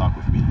there to talk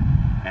with me.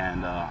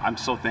 And I'm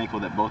so thankful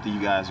that both of you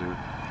guys are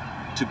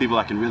two people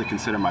I can really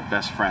consider my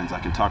best friends. I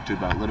can talk to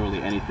about literally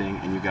anything,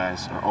 and you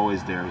guys are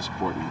always there to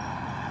support me.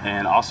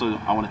 And also,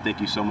 I want to thank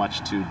you so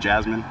much to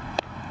Jasmine,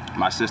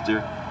 my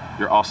sister.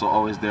 You're also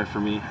always there for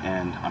me,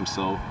 and I'm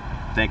so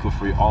thankful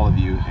for all of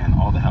you and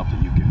all the help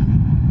that you've given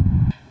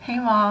me. Hey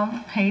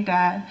Mom, hey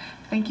Dad,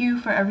 thank you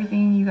for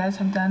everything you guys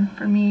have done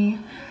for me.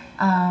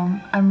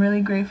 I'm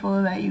really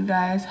grateful that you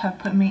guys have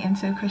put me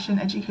into Christian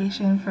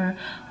education for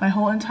my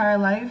whole entire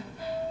life,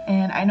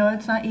 and I know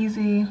it's not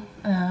easy,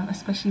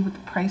 especially with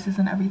the prices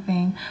and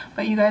everything,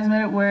 but you guys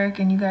made it work,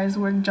 and you guys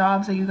worked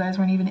jobs that you guys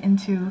weren't even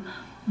into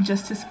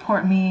just to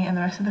support me and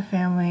the rest of the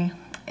family.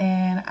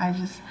 And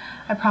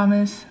I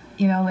promise,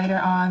 you know, later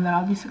on that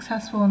I'll be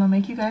successful and I'll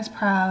make you guys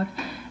proud.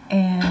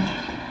 And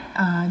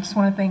I just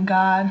want to thank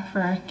God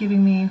for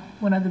giving me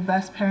one of the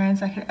best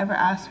parents I could ever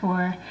ask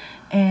for.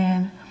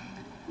 And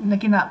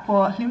nakina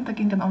po lim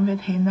takin kan omvet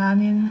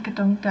henanin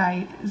katong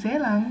kai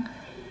zelang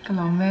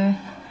kalome.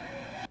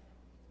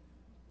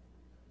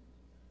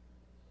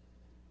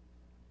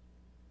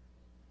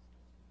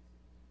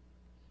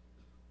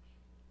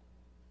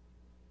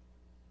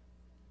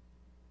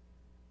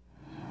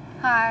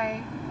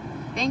 Hi.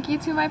 Thank you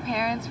to my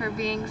parents for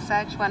being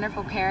such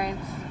wonderful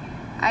parents.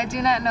 I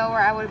do not know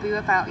where I would be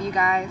without you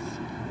guys.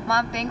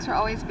 Mom, thanks for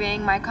always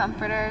being my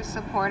comforter,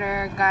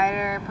 supporter,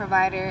 guider,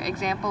 provider,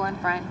 example in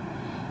front.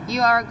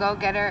 You are a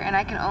go-getter, and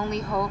I can only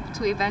hope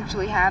to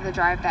eventually have the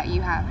drive that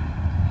you have.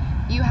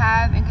 You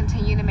have and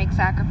continue to make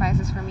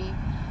sacrifices for me.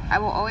 I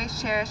will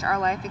always cherish our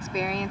life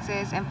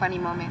experiences and funny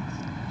moments.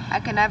 I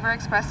can never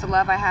express the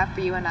love I have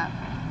for you enough.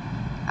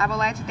 I would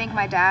like to thank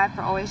my dad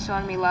for always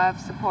showing me love,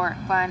 support,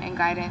 fun, and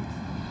guidance.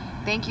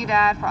 Thank you,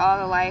 Dad, for all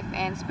the life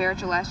and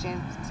spiritual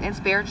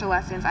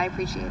lessons. I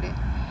appreciate it.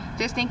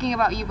 Just thinking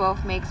about you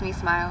both makes me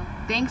smile.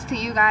 Thanks to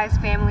you guys,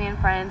 family and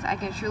friends, I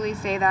can truly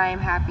say that I am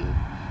happy.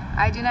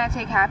 I do not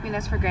take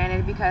happiness for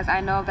granted because I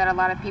know that a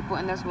lot of people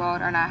in this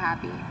world are not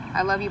happy.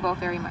 I love you both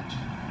very much.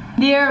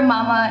 Dear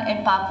Mama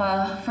and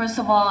Papa, first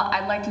of all,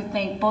 I'd like to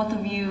thank both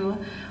of you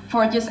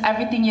for just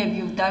everything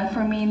you've done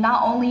for me,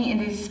 not only in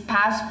these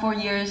past 4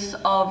 years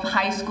of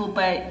high school,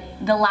 but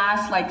the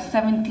last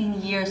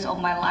 17 years of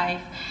my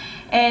life.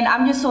 And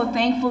I'm just so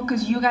thankful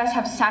because you guys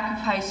have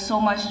sacrificed so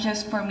much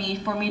just for me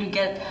to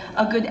get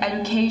a good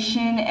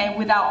education. And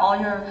without all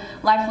your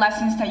life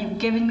lessons that you've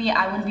given me,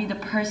 I wouldn't be the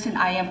person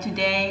I am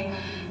today.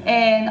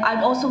 And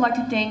I'd also like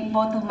to thank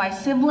both of my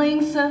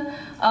siblings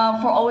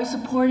for always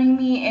supporting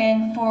me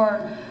and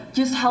for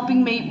just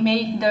helping me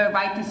make the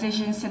right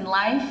decisions in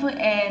life.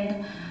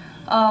 And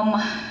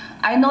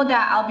I know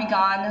that I'll be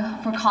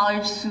gone for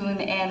college soon,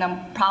 and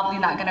I'm probably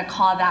not gonna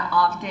call that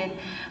often,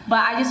 but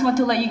I just want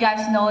to let you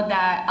guys know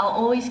that I'll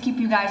always keep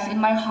you guys in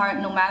my heart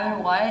no matter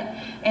what,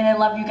 and I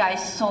love you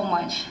guys so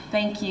much.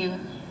 Thank you.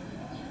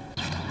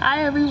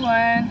 Hi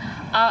everyone.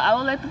 I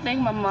would like to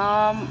thank my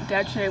mom,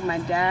 my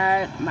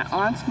dad, my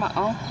aunts, my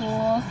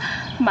uncles,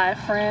 my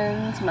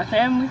friends, my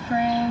family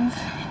friends,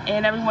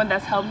 and everyone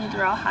that's helped me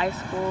throughout high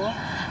school.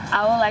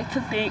 I would like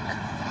to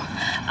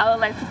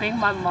thank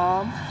my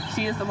mom.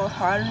 She is the most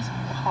hardest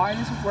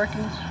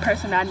working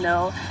person I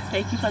know.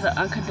 Thank you for the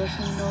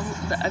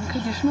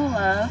unconditional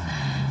love,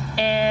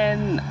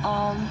 and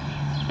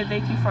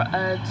thank you for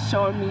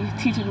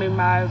teaching me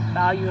my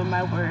value and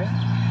my worth.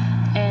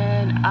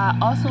 And I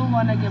also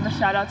want to give a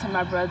shout out to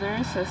my brother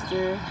and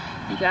sister.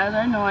 You guys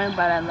are annoying,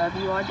 but I love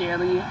you all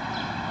dearly.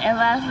 And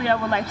lastly, I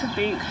would like to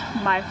thank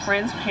my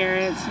friends'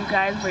 parents. You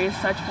guys raised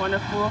such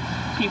wonderful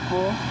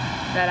people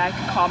that I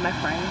can call my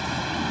friends.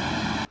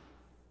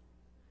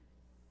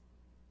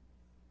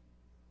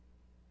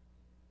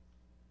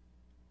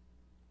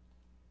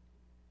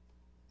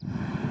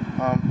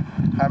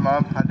 Hi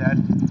Mom, hi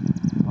Dad.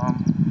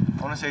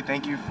 I want to say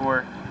thank you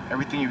for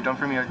everything you've done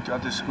for me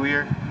throughout this school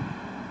year,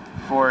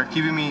 for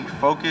keeping me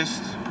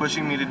focused,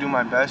 pushing me to do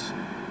my best.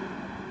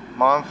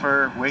 Mom,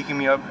 for waking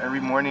me up every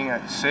morning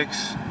at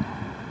 6,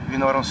 even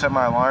though I don't set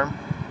my alarm.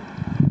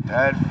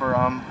 Dad, for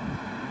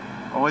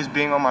always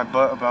being on my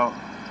butt about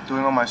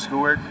doing all my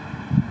schoolwork.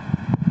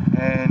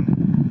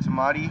 And to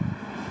Madi,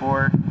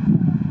 for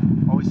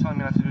always telling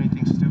me not to do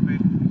anything stupid,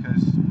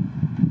 because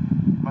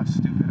I'm not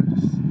stupid, I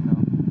just,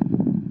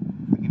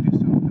 I can do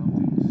some dumb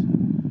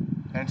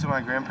things. And to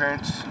my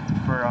grandparents,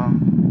 for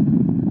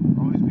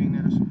always being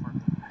there to support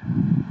me.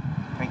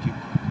 Thank you.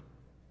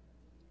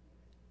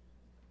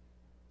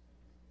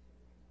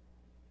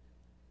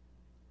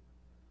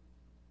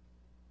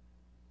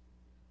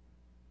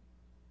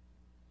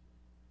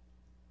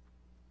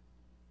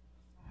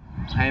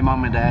 Hey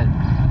Mom and Dad,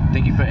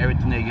 thank you for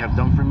everything that you have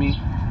done for me,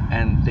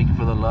 and thank you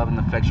for the love and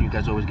affection you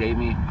guys always gave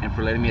me, and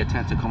for letting me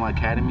attend Takoma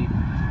Academy.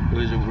 It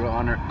was a real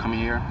honor coming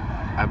here.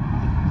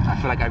 I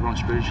feel like I've grown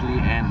spiritually,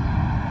 and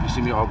you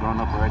see me all grown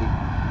up already,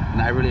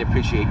 and I really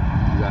appreciate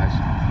you guys.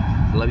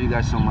 I love you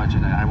guys so much,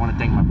 and I want to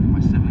thank my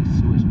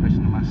siblings too, especially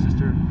my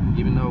sister,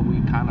 even though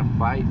we kind of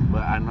fight,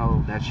 but I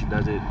know that she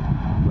does it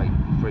like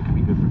for it can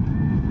be good for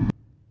me.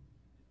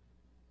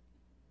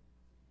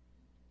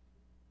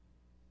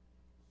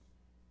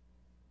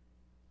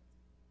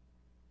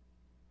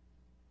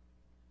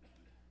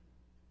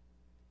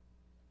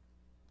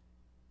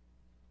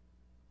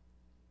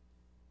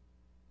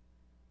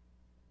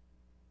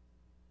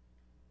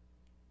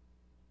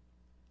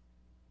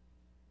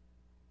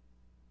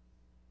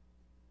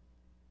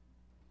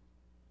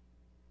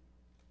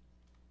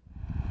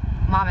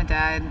 Mom and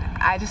Dad,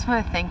 I just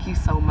want to thank you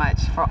so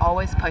much for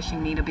always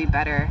pushing me to be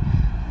better,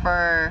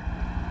 for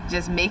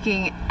just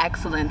making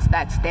excellence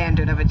that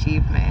standard of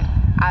achievement.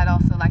 I'd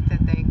also like to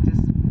thank,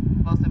 just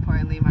most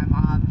importantly, my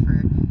mom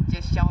for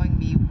just showing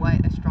me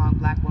what a strong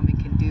black woman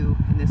can do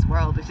in this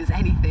world, which is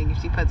anything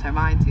if she puts her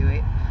mind to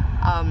it.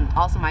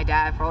 Also my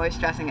dad for always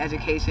stressing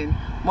education,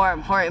 more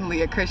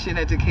importantly a Christian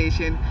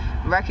education,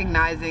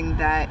 recognizing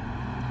that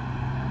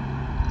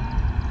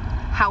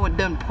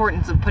the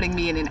importance of putting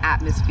me in an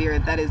atmosphere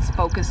that is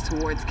focused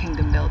towards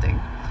kingdom building.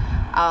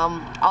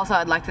 Also,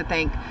 I'd like to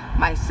thank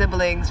my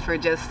siblings for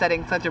just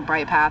setting such a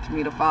bright path for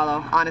me to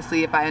follow.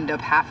 Honestly, if I end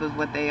up half of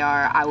what they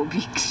are, I will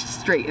be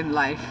straight in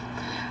life.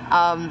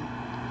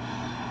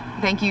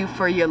 Thank you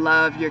for your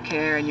love, your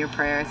care, and your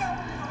prayers.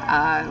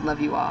 Love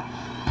you all.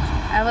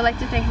 I would like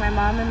to thank my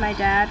mom and my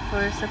dad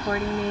for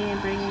supporting me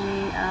and bringing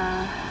me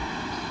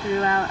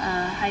throughout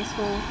high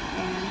school,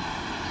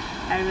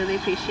 and I really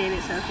appreciate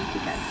it, so thank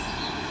you guys.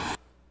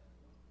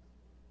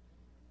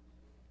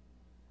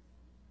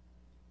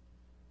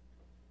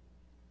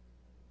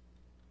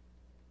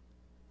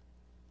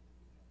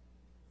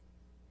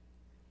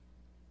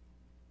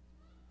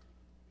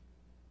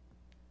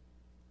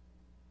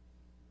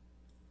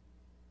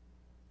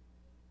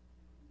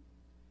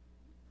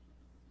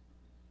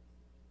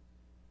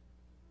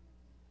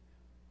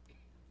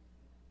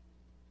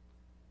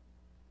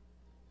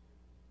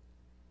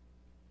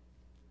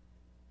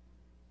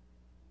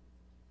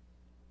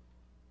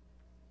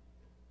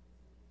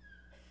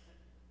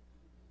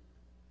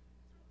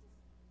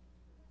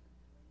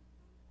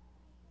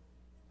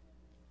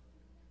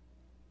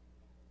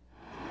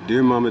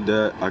 Dear Mom and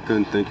Dad, I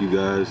couldn't thank you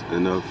guys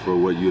enough for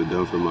what you have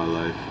done for my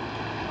life.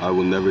 I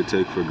will never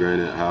take for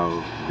granted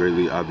how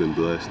greatly I've been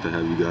blessed to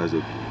have you guys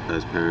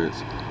as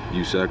parents.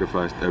 You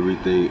sacrificed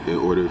everything in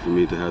order for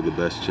me to have the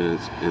best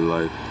chance in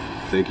life.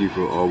 Thank you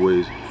for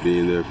always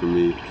being there for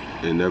me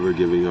and never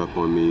giving up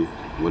on me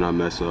when I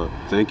mess up.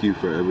 Thank you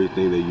for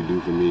everything that you do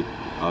for me.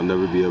 I'll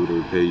never be able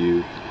to repay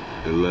you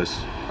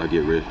unless I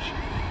get rich.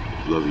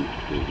 Love you.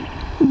 Thank you.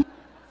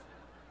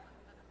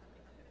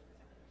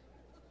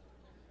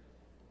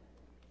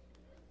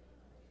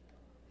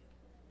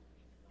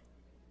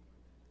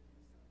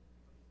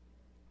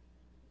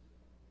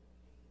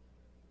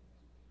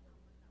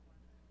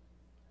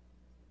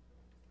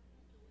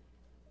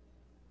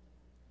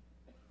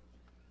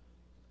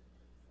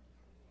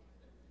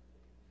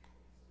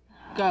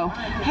 Go.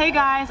 Hey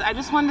guys, I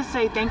just wanted to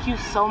say thank you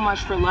so much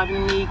for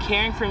loving me,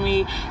 caring for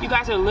me. You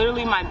guys are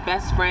literally my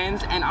best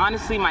friends and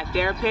honestly my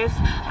therapist.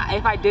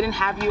 If I didn't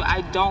have you,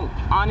 I don't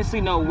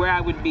honestly know where I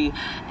would be.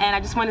 And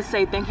I just want to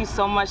say thank you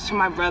so much to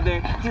my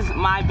brother. He's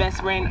my best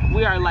friend.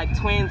 We are like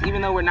twins,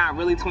 even though we're not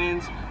really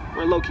twins.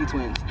 We're low-key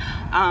twins.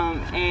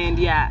 And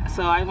yeah,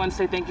 so I want to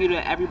say thank you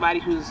to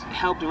everybody who's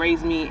helped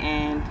raise me,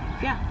 and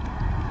yeah.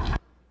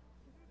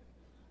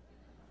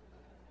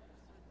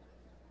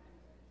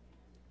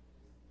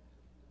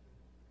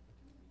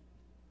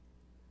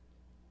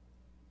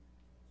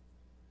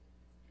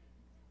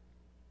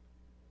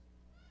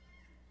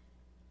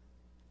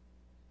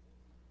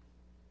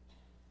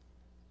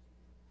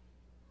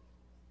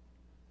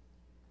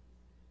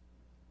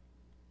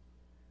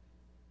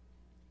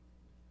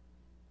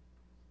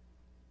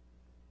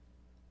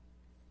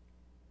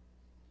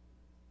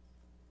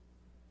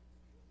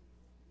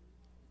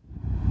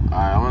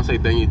 Alright, I want to say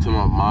thank you to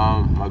my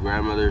mom, my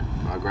grandmother,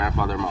 my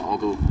grandfather, my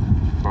uncle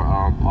for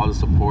all the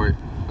support,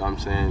 you know what I'm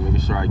saying,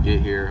 making sure I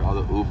get here, all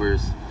the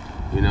Ubers,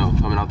 you know,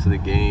 coming out to the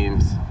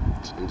games,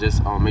 and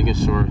just making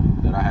sure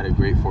that I had a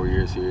great 4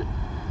 years here.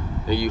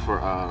 Thank you for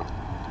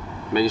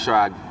making sure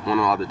I went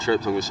on all the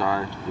trips on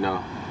Gashine, you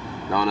know,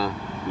 Nona,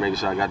 making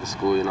sure I got to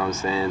school, you know what I'm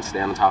saying,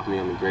 staying on top of me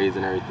on the grades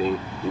and everything.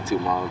 You too,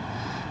 Mom.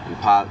 And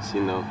Pops,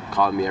 you know,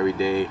 calling me every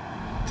day,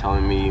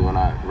 telling me when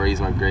I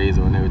raised my grades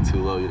or when they were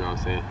too low, you know what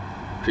I'm saying.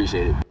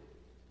 Appreciate it.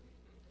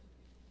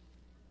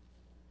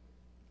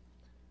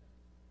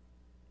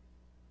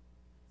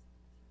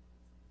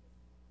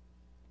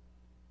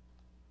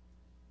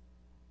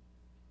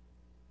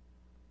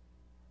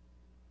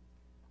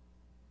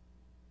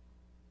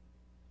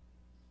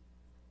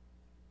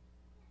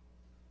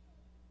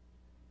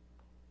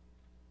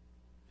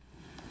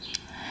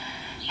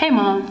 Hey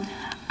Mom,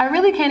 I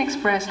really can't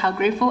express how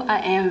grateful I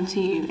am to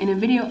you in a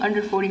video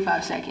under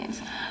 45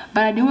 seconds,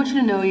 but I do want you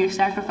to know your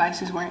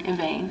sacrifices weren't in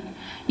vain.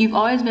 You've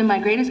always been my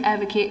greatest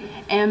advocate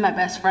and my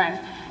best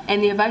friend,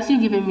 and the advice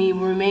you've given me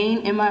will remain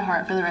in my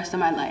heart for the rest of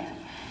my life.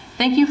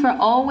 Thank you for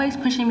always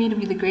pushing me to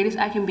be the greatest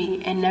I can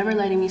be and never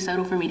letting me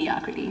settle for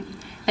mediocrity.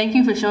 Thank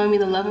you for showing me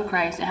the love of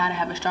Christ and how to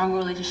have a stronger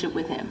relationship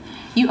with Him.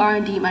 You are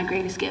indeed my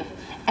greatest gift.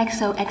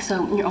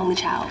 XOXO, your only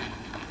child.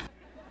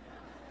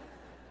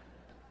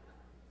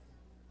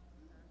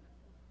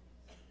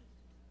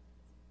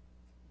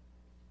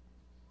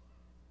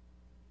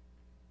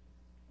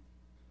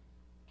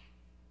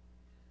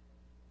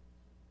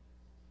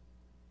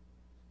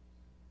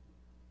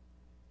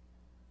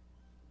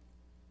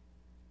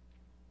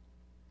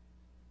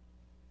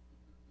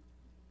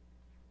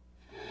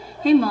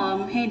 Hey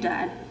Mom, hey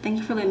Dad, thank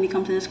you for letting me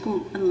come to this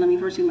school and let me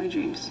pursue my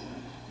dreams.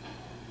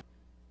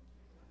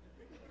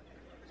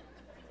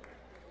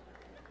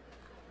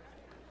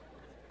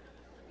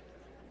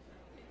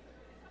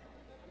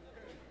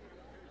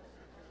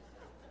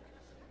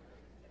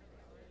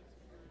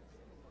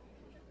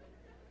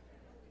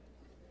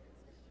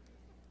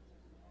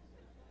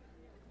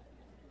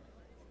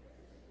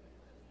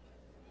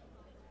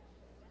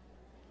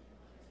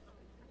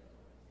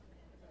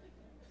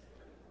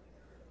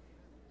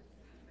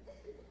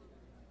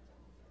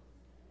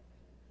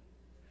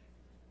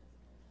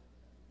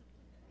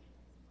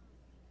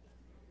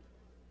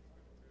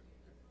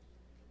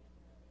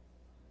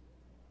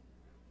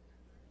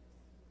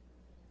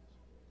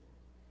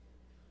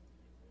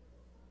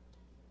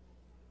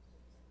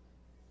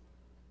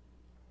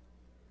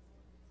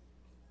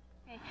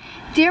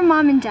 Dear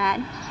Mom and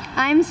Dad,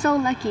 I'm so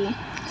lucky.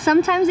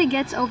 Sometimes it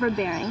gets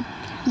overbearing.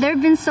 There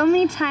have been so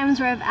many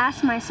times where I've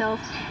asked myself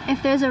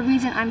if there's a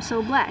reason I'm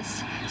so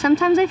blessed.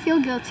 Sometimes I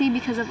feel guilty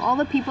because of all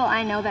the people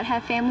I know that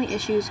have family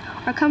issues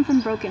or come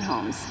from broken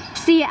homes.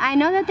 See, I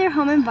know that their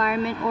home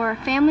environment or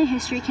family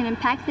history can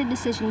impact the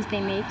decisions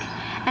they make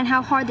and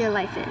how hard their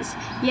life is.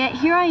 Yet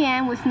here I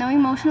am with no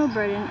emotional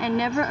burden and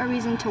never a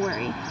reason to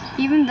worry,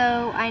 even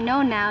though I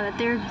know now that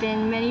there have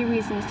been many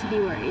reasons to be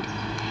worried.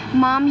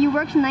 Mom, you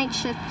worked night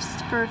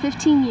shifts for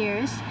 15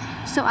 years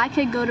so I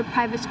could go to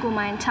private school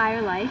my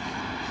entire life.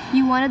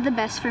 You wanted the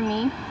best for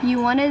me.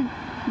 You wanted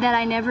that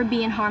I never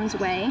be in harm's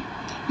way.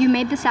 You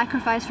made the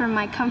sacrifice for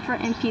my comfort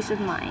and peace of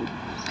mind.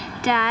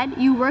 Dad,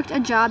 you worked a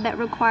job that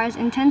requires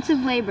intensive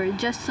labor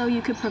just so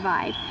you could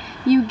provide.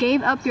 You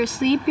gave up your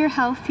sleep, your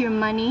health, your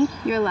money,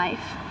 your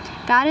life.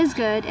 God is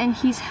good and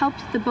He's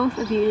helped the both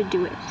of you to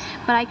do it.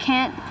 But I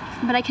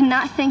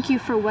cannot thank you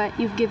for what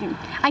you've given.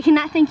 I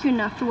cannot thank you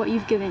enough for what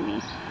you've given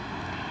me.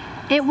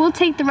 It will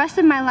take the rest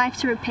of my life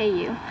to repay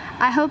you.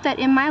 I hope that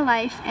in my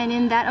life and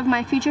in that of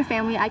my future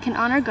family, I can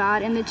honor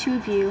God and the two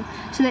of you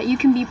so that you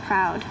can be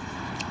proud.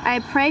 I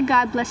pray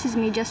God blesses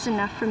me just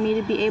enough for me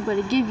to be able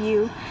to give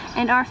you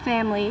and our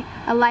family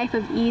a life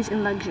of ease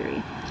and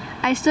luxury.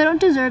 I still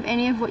don't deserve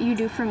any of what you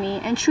do for me,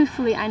 and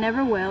truthfully, I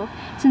never will,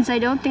 since I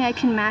don't think I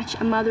can match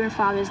a mother and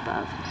father's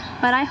love.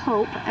 But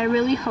I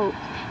really hope,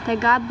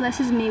 that God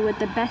blesses me with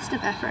the best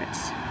of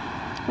efforts.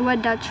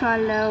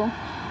 Wadachualo,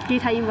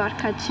 Gitayi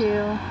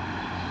Warkachu.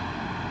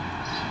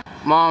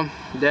 Mom,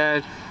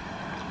 Dad,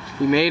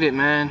 we made it,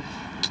 man.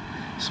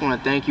 Just want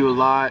to thank you a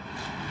lot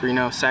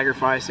for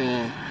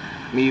sacrificing,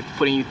 me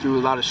putting you through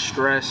a lot of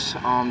stress,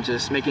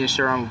 just making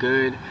sure I'm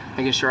good,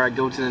 making sure I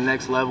go to the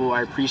next level.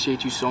 I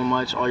appreciate you so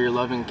much, all your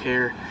love and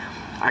care.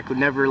 I could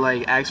never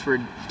ask for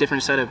a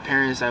different set of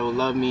parents that would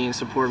love me and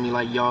support me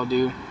like y'all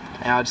do.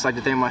 And I'd just like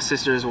to thank my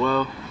sister as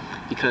well,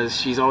 because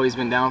she's always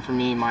been down for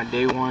me, my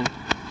day one,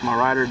 my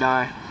ride or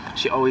die.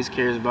 She always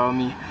cares about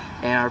me,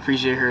 and I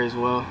appreciate her as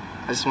well.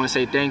 I just want to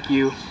say thank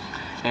you,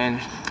 and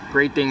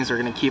great things are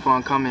going to keep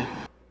on coming.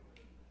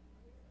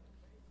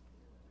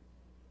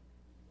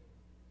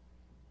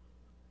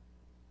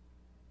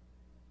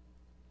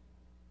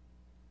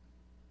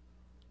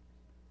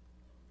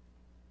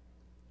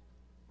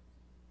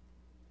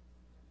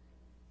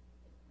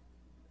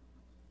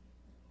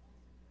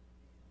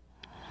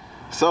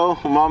 So,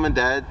 Mom and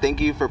Dad, thank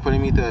you for putting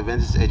me through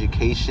Adventist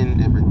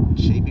education and for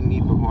shaping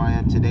me for who I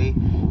am today.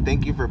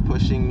 Thank you for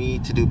pushing me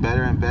to do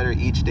better and better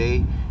each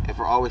day, and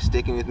for always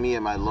sticking with me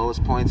at my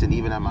lowest points and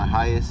even at my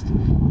highest.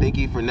 Thank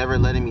you for never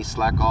letting me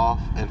slack off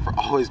and for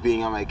always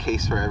being on my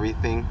case for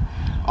everything.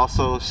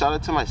 Also, shout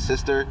out to my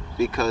sister,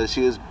 because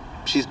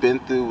she's been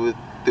through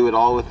it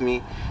all with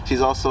me. She's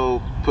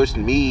also pushed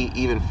me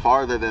even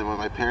farther than what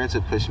my parents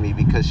would push me,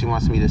 because she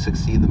wants me to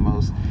succeed the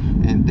most.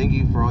 And thank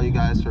you for all you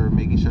guys for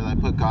making sure that I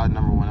put God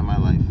 #1 in my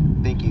life.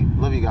 Thank you.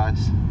 Love you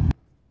guys.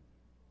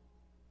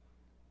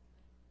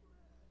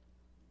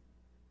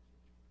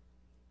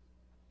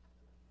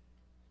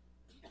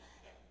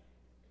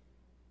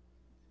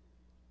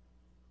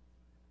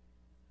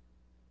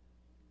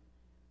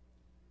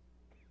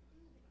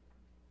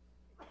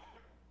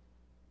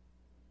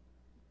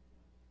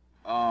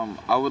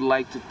 I would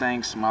like to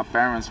thank my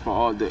parents for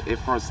all the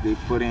efforts they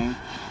put in,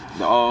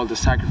 all the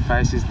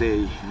sacrifices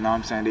they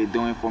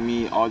doing for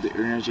me, all the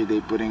energy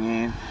they putting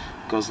in.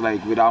 Because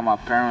without my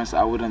parents,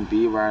 I wouldn't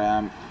be where I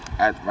am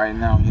at right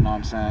now.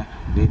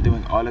 They're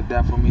doing all of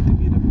that for me to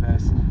be the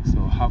best.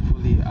 So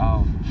hopefully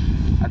I'll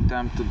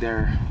attempt to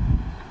their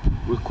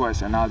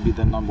request and I'll be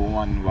the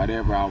 #1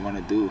 whatever I want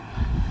to do.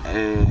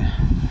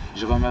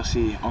 Je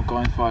remercie, encore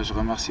une fois, je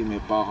remercie mes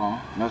parents.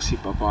 Merci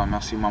papa,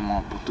 merci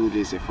maman pour tous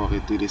les efforts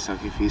et tous les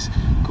sacrifices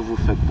que vous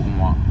faites pour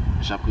moi.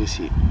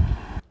 J'apprécie.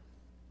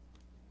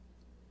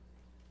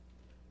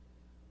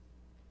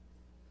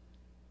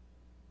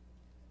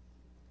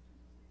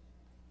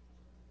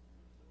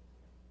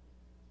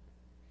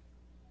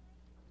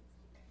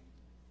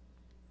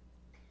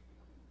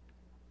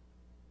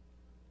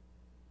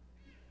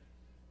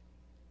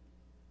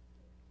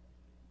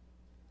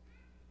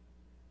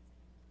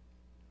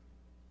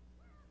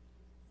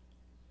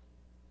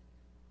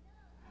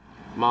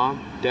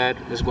 Mom, Dad,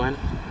 Ms. Gwen,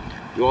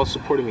 you all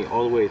supported me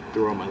all the way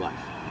throughout my life.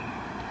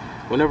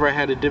 Whenever I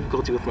had a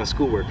difficulty with my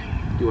schoolwork,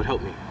 you would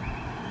help me.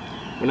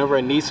 Whenever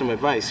I need some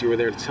advice, you were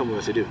there to tell me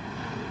what to do.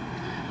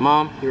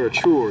 Mom, you're a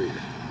true warrior.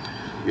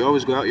 You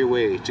always go out your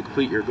way to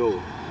complete your goal,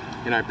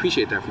 and I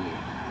appreciate that from you.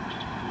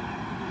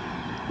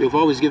 You have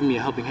always given me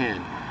a helping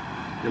hand,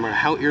 no matter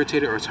how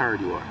irritated or tired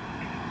you are.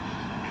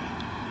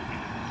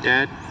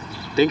 Dad,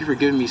 thank you for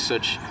giving me so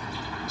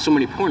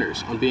many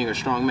pointers on being a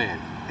strong man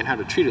and how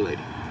to treat a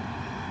lady.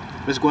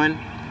 Ms. Gwen,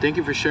 thank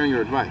you for sharing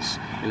your advice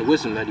and the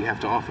wisdom that you have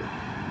to offer.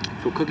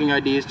 From cooking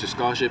ideas to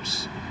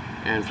scholarships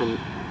and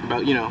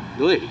about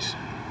the ladies.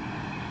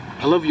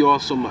 I love you all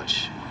so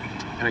much,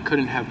 and I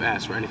couldn't have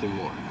asked for anything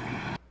more.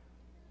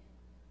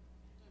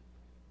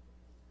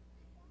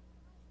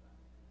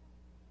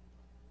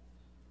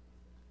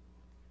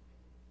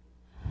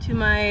 To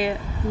my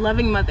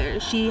loving mother,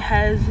 she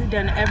has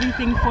done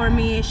everything for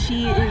me.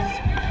 She is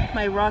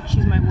my rock,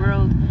 she's my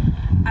world.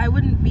 I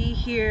wouldn't be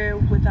here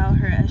without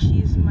her, as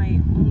she's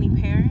my only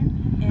parent,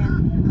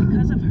 and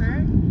because of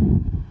her,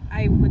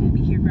 I wouldn't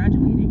be here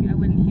graduating. I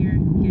wouldn't be here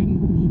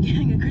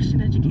getting a Christian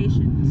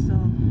education. So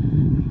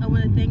I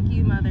want to thank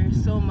you, Mother,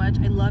 so much.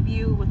 I love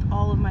you with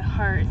all of my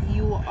heart.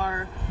 You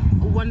are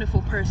a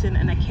wonderful person,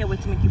 and I can't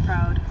wait to make you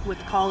proud with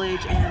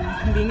college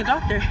and being a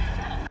doctor.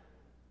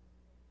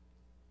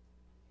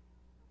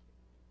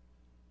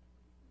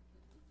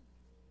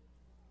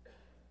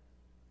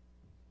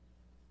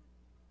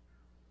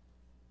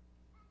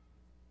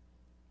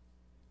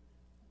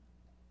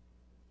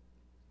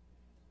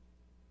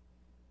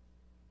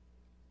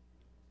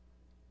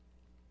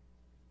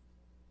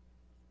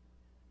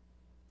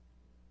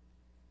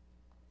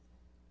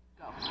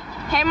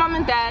 Hey Mom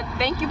and Dad,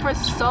 thank you for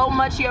so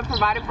much you have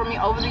provided for me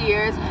over the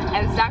years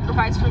and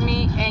sacrificed for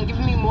me and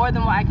given me more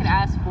than what I could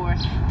ask for.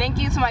 Thank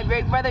you to my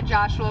big brother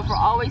Joshua for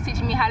always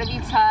teaching me how to be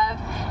tough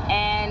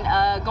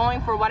and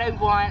going for what I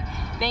want.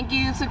 Thank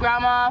you to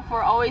Grandma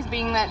for always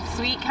being that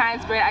sweet,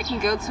 kind spirit I can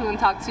go to and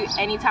talk to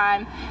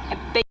anytime. And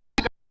thank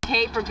you to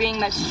Kate for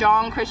being that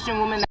strong Christian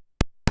woman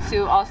that I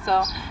to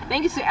also.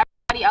 Thank you to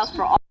everybody else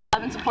for all the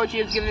love and support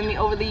you have given me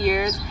over the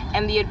years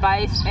and the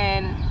advice,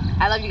 and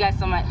I love you guys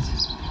so much.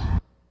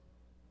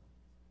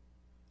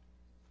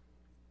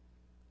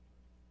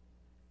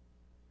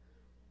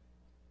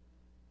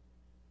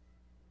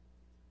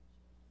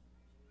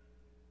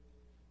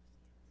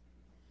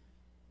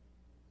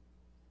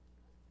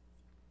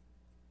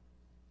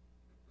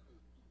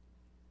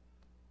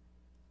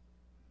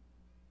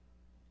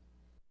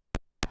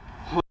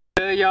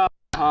 Hey y'all,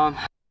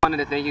 I wanted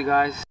to thank you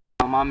guys,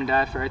 mom and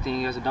dad, for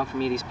everything you guys have done for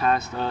me these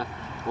past,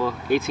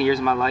 18 years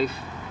of my life,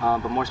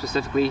 but more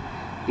specifically,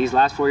 these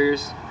last 4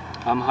 years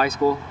of high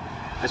school.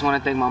 I just want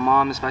to thank my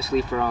mom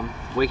especially for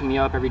waking me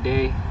up every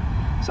day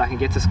so I can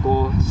get to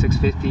school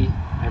 6:50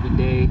 every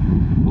day,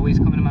 always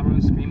coming to my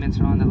room screaming,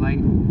 turn on the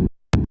light,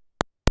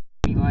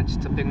 eat lunch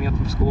to pick me up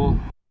from school.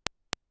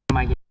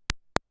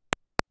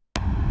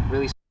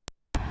 Really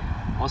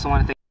also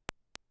want to thank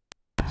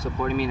you for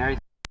supporting me in everything.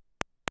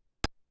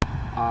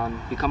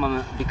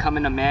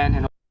 Becoming a man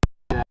and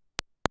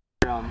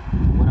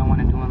what I want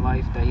to do in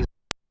life that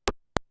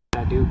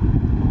I do,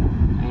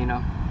 and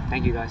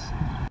thank you guys.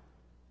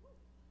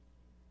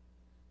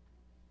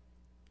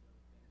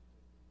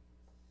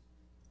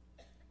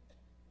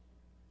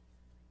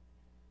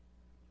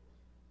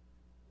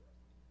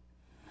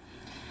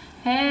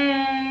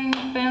 Hey,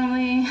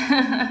 family.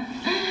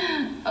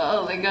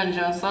 Oh, they're gonna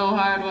jump so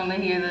hard when they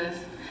hear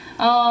this.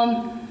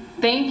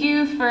 Thank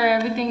you for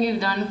everything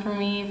you've done for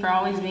me, for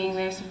always being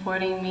there,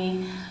 supporting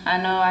me. I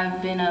know I've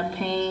been a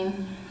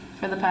pain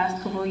for the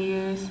past couple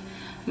years,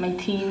 my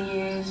teen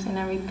years and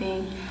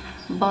everything,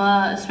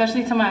 but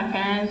especially to my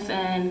parents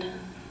and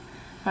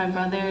my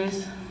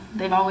brothers,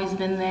 they've always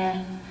been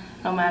there,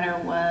 no matter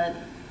what.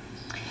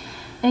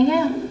 And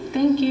yeah,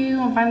 thank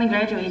you. I'm finally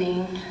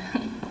graduating.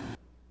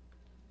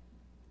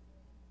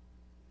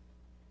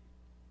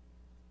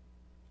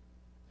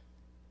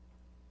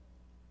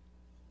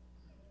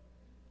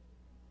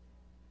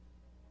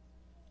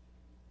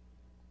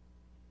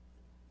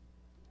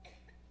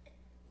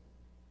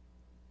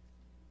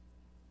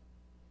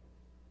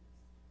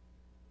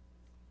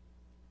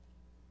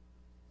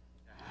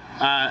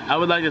 I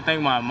would like to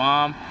thank my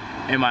mom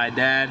and my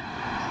dad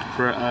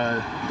for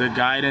the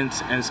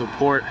guidance and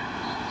support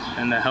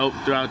and the help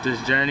throughout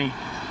this journey.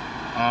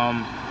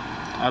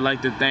 I'd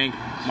like to thank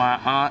my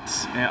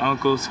aunts and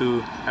uncles who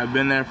have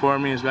been there for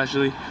me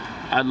especially.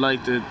 I'd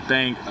like to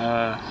thank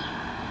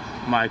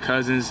my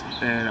cousins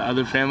and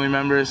other family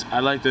members.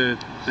 I'd like to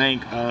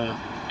thank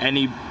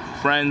any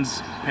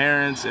friends,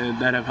 parents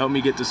that have helped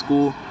me get to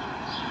school.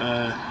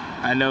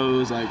 I know it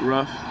was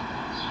rough.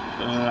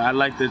 I'd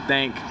like to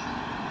thank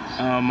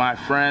my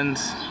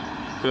friends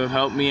who have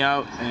helped me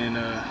out and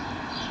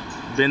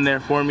been there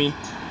for me,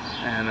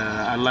 and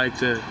I'd like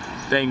to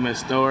thank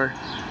Ms. Thor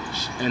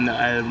and the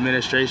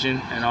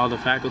administration and all the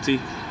faculty.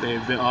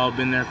 They've all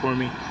been there for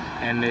me,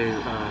 and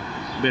they've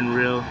been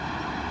real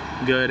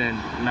good and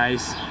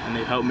nice, and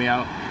they've helped me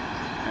out,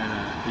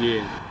 and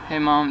yeah. Hey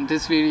Mom,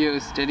 this video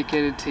is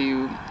dedicated to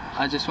you.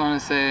 I just want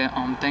to say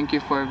thank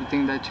you for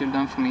everything that you've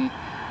done for me.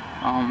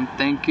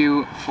 Thank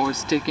you for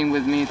sticking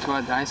with me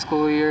throughout the high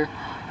school year.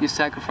 You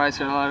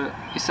sacrificed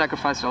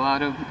a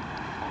lot of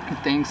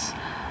things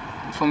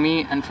for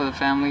me and for the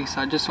family. So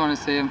I just want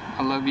to say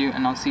I love you,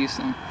 and I'll see you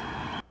soon.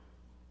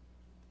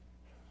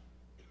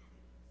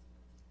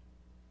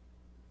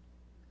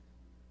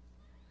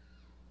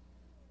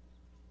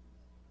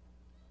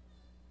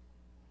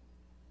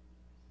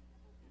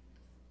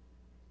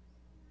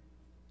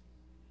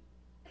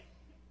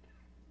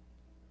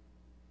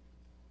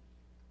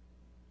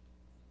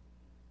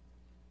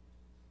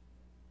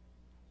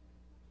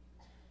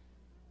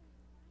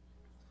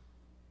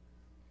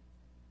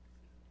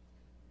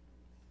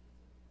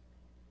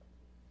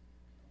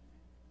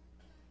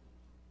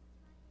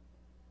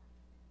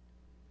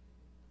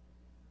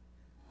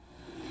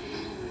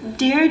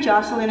 Dear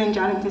Jocelyn and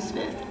Jonathan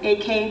Smith,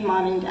 aka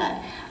Mom and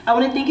Dad, I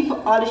want to thank you for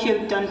all that you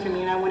have done for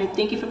me, and I want to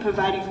thank you for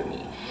providing for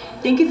me.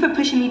 Thank you for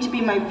pushing me to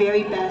be my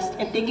very best,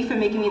 and thank you for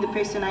making me the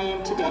person I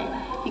am today.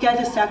 You guys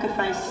have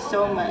sacrificed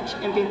so much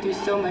and been through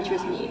so much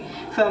with me,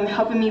 from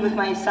helping me with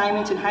my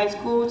assignments in high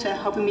school to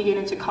helping me get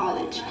into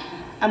college.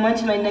 I'm on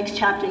to my next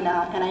chapter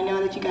now, and I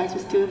know that you guys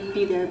will still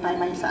be there by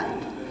my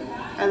side.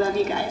 I love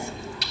you guys.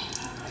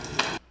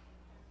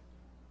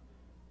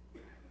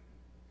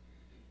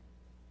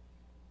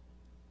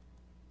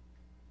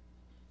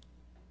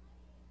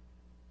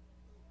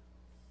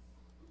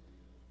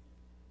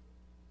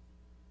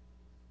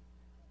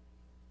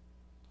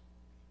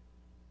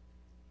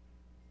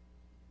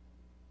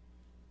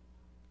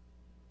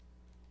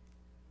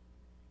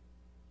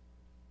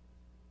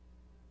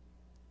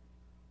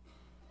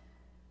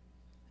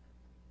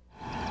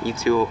 You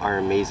two are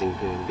amazing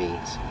human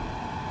beings,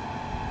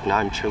 and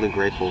I'm truly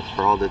grateful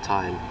for all the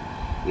time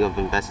you have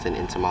invested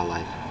into my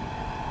life.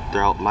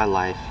 Throughout my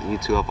life, you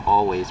two have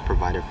always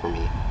provided for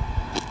me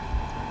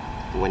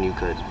when you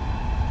could.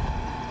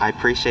 I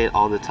appreciate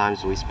all the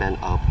times we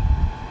spent up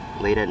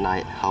late at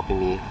night helping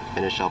me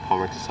finish up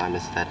homework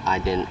assignments that I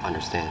didn't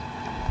understand,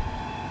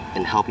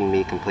 and helping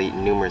me complete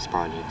numerous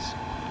projects.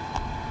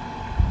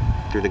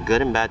 Through the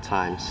good and bad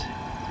times,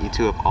 you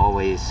two have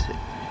always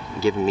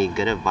given me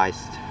good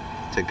advice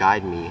to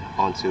guide me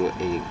onto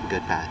a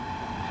good path.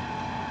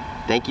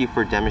 Thank you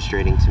for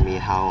demonstrating to me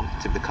how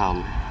to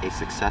become a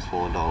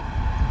successful adult,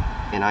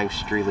 and I'm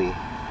extremely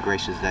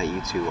gracious that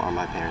you two are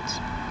my parents.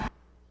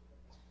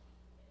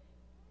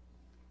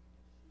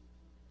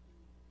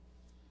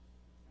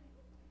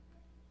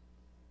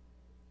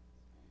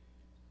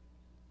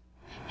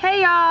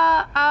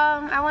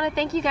 I want to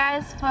thank you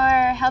guys for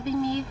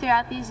helping me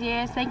throughout these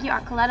years. Thank you,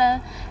 Aunt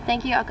Coletta.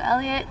 Thank you, Uncle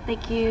Elliot.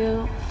 Thank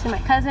you to my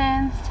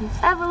cousins, to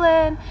Miss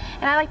Evelyn.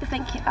 And I'd like to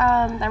thank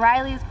the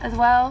Rileys as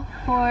well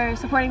for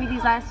supporting me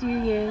these last few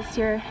years.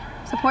 Your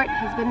support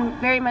has been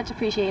very much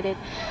appreciated.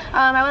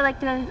 I would like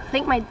to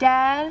thank my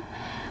dad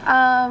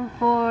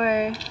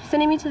for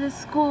sending me to this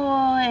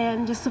school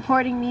and just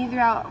supporting me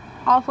throughout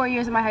all 4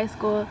 years of my high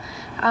school.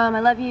 I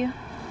love you.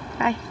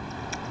 Bye.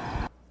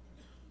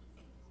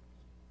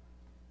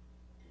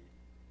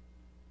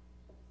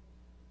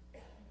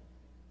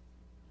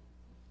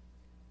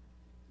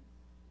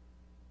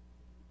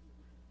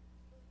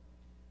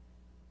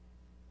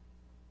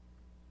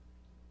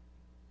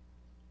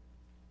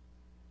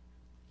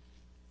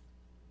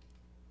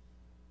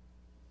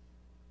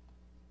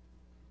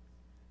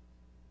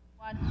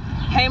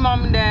 Hey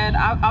Mom and Dad,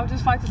 I would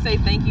just like to say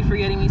thank you for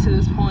getting me to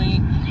this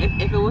point.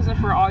 If it wasn't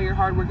for all your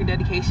hard work and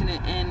dedication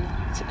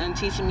and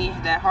teaching me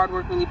that hard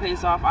work really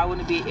pays off, I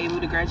wouldn't be able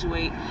to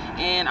graduate.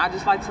 And I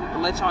just like to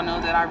let y'all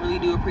know that I really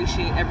do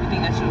appreciate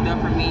everything that you've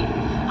done for me.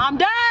 I'm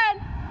done!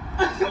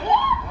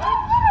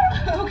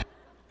 Okay.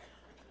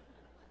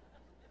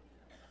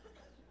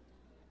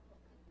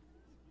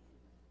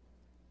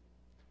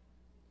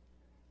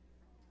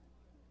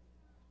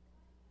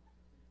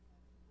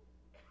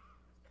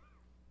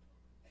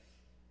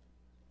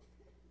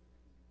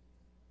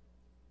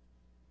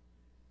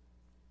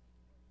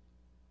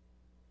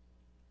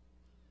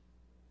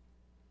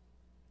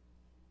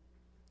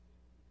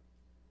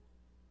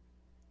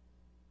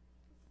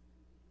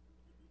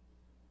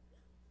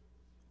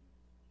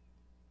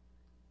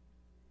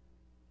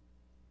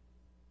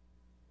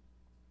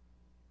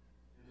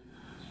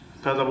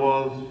 First of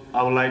all,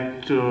 I would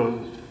like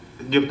to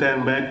give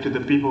thanks back to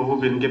the people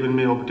who've been giving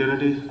me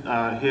opportunities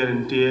here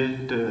in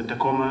TA, the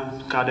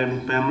Takoma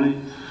Academy family.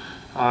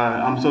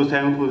 I'm so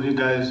thankful you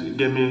guys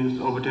gave me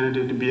the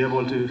opportunity to be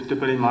able to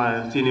put in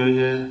my senior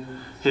year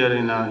here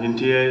in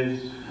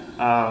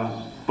TA.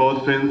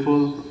 Both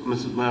principals,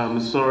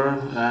 Ms.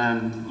 Sora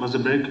and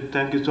Mr. Brick,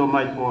 thank you so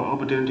much for the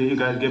opportunity you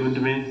guys given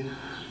to me.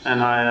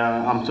 And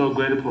I'm so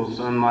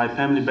grateful. And my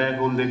family back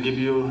home, they give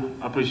you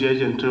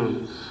appreciation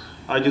too.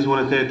 I just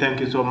want to say thank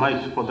you so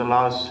much for the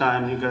last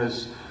time you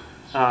guys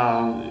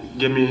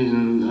gave me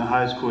in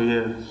high school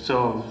here.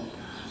 So,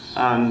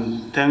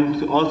 and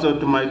thanks also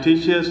to my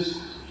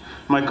teachers,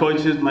 my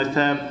coaches, my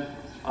staff.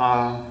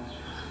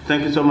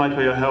 Thank you so much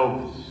for your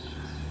help.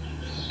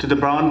 To the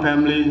Brown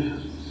family,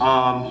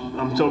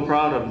 I'm so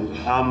proud of you.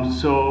 I'm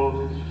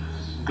so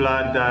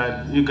glad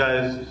that you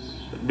guys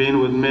been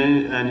with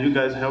me and you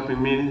guys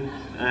helping me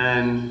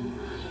and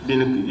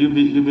you've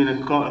been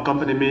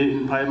accompanying me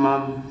in 5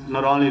 months.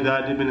 Not only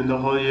that, you've been in the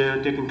whole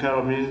year taking care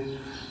of me.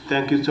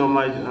 Thank you so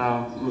much,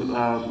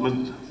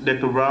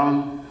 Dr.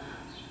 Brown,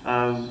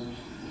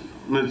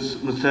 Ms.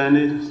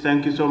 Sandy.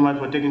 Thank you so much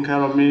for taking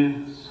care of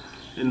me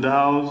in the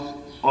house.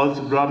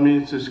 Also brought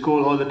me to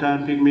school all the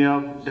time, pick me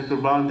up. Dr.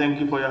 Brown, thank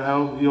you for your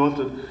help. You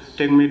also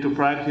take me to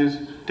practice,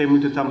 take me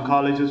to some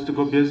colleges to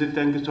go visit.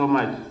 Thank you so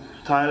much.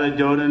 Tyler,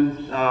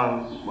 Jordan,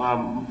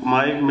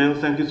 Mike, Mel,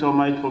 thank you so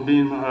much for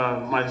being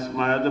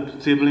my other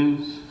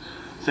siblings.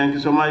 Thank you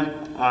so much.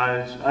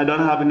 I don't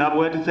have enough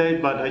words to say,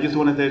 but I just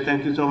want to say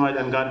thank you so much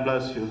and God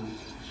bless you.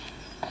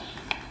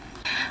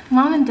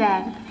 Mom and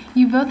Dad,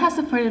 you both have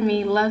supported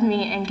me, loved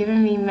me, and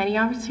given me many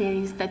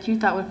opportunities that you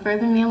thought would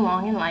further me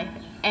along in life,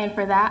 and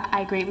for that,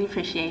 I greatly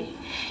appreciate.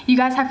 You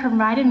guys have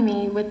provided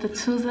me with the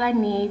tools that I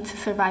need to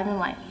survive in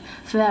life,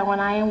 so that when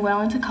I am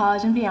well into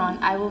college and beyond,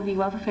 I will be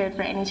well prepared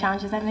for any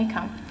challenges that may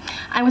come.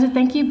 I want to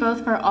thank you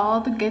both for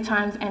all the good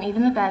times and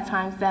even the bad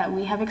times that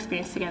we have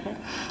experienced together.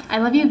 I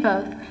love you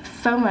both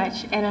so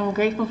much, and I'm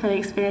grateful for the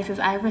experiences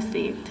I have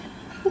received.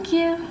 Thank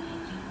you.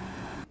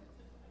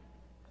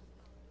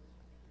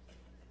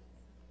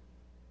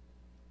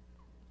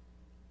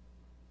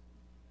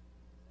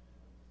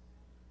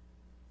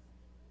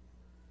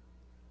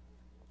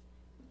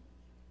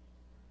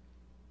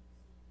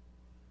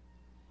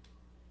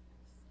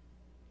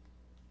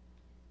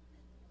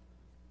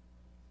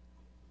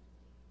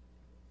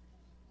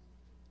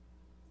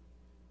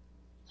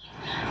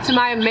 To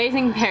my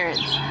amazing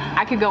parents,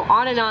 I could go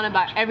on and on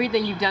about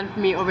everything you've done for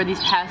me over these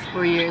past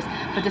 4 years,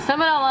 but to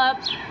sum it all up,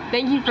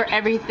 thank you for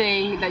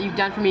everything that you've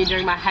done for me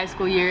during my high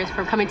school years,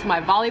 from coming to my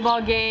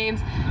volleyball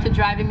games, to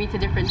driving me to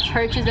different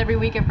churches every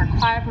weekend for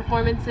choir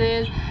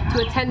performances,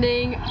 to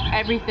attending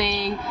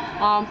everything.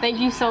 Thank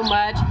you so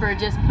much for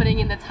just putting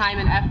in the time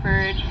and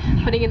effort,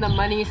 putting in the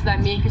money so that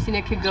me and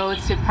Christina could go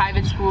to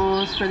private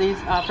schools for this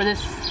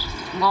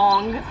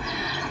long.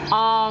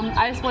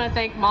 I just want to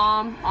thank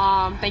Mom.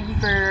 Thank you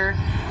for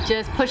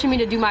just pushing me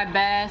to do my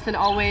best and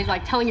always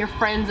like telling your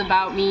friends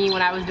about me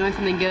when I was doing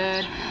something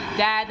good.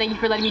 Dad, thank you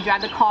for letting me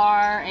drive the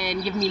car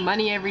and giving me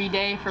money every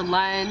day for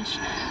lunch.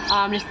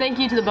 Just thank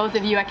you to the both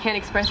of you. I can't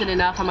express it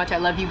enough how much I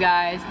love you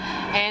guys.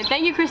 And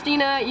thank you,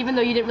 Christina, even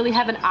though you didn't really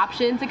have an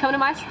option to come to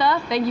my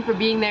stuff. Thank you for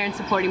being there and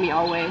supporting me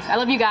always. I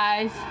love you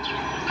guys.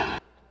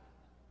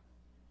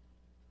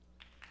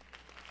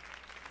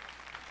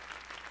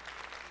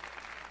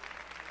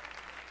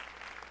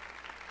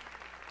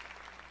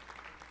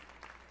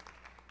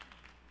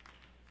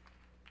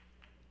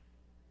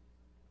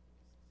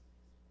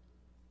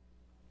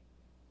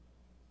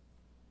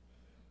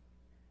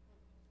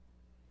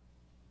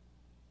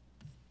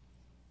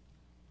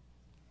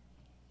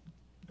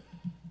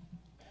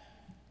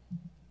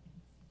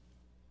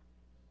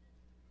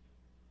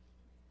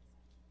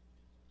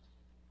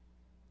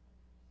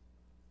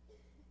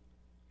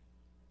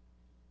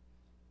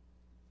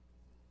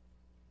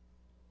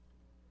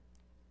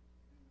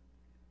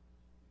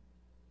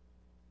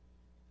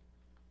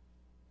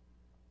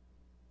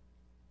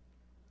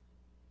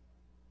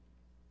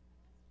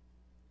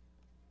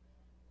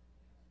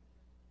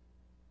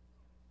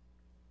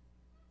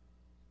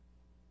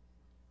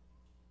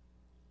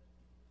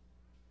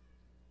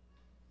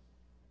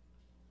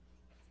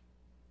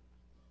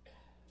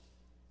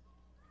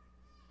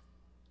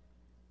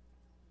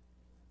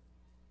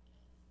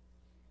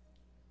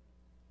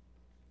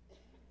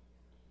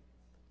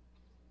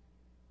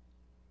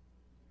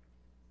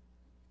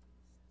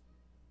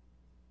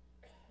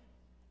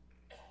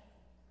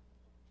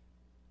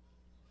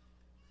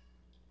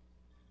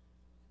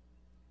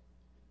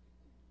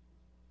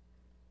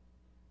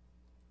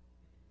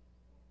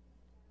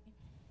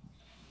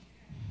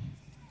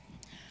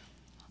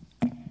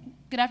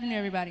 Good afternoon,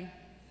 everybody.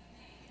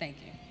 Thank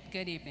you.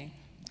 Good evening.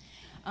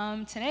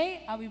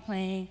 Today, I'll be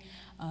playing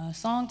a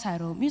song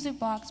titled Music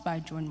Box by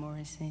Jordan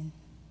Morrison.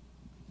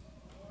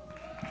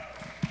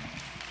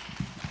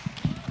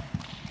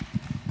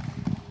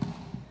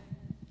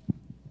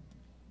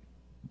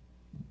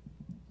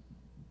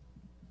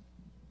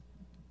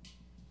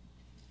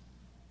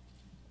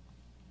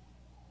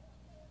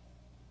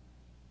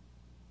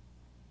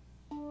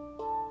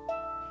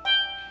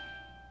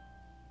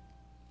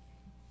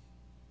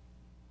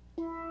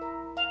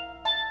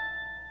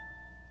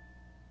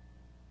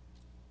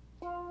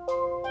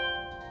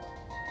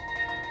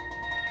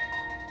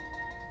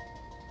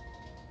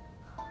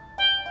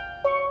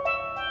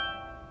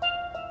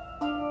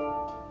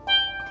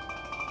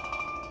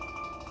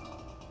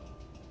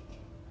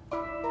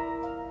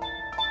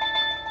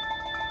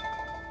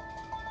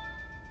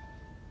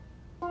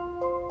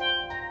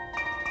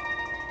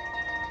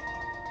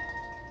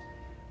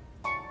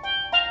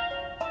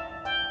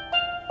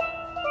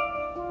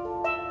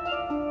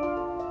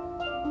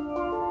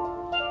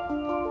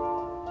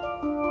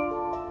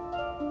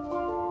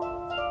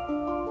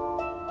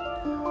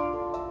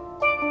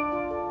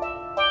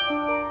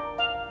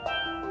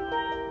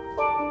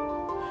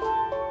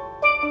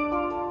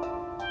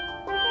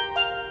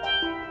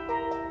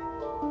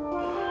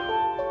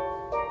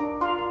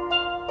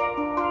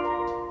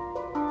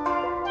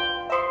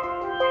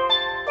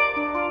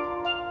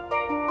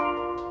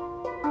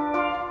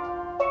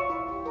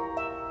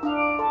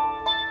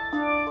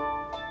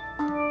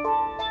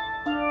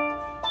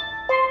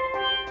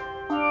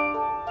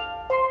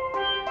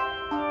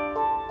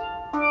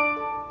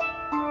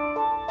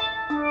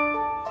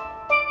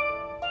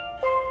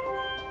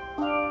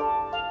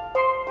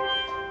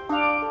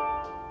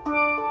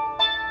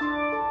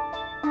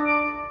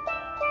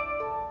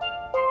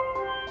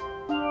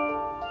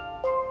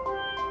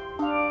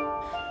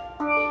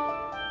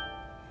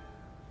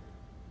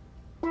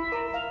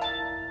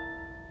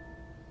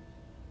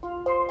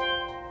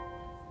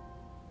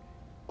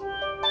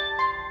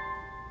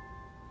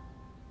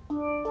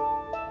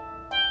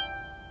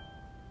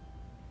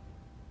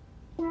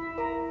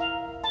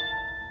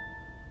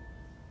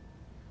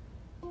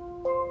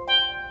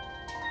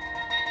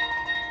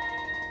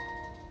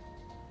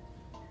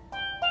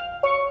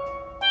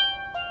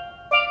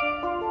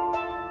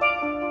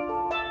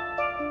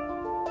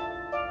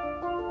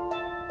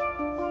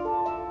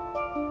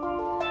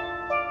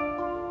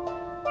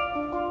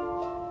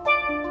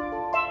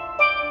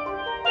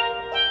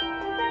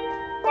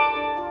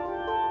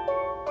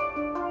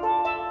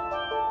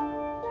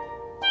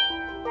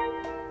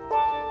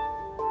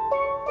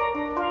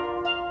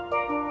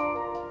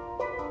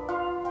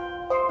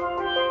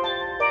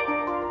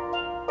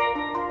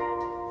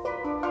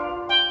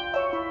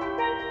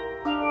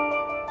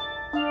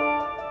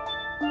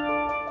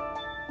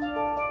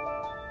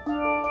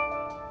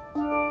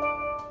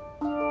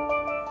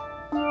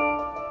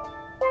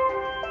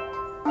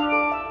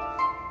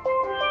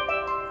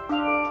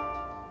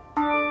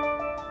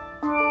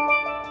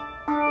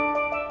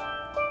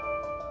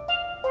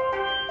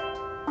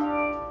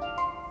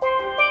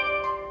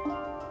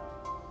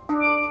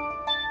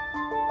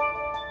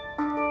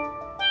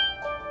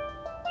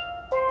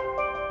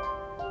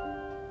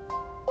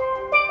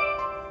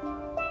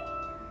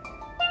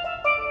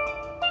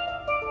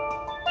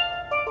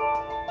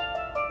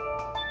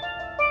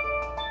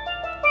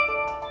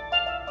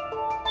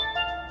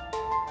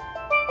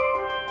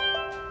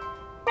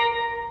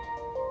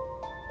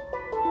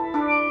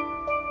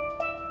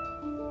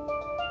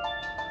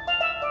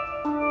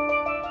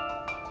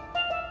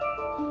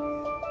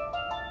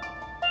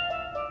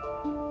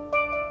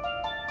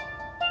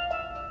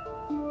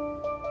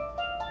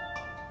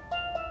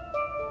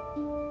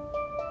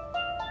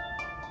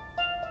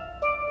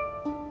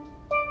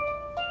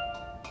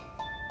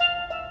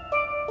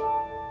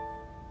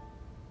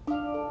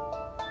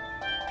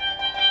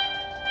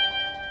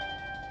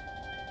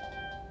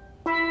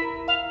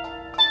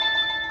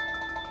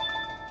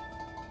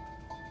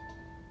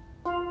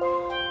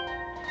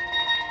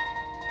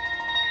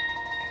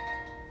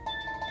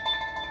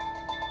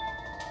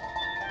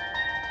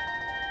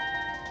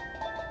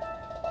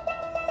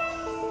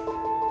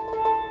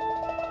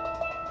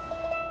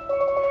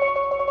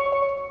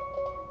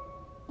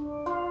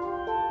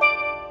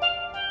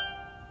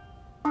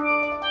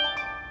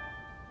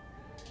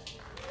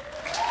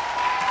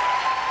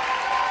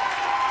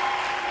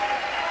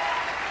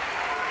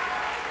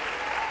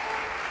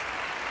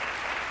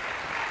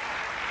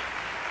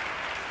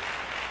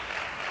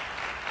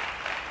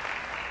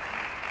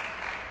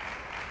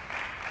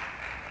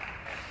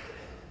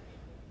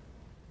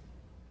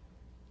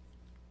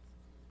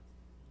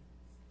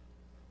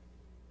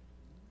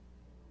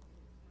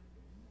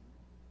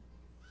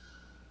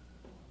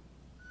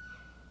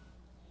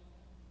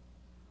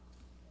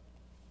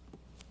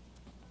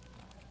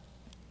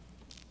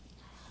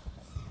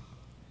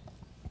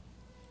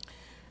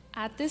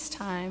 At this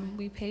time,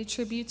 we pay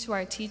tribute to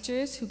our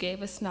teachers who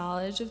gave us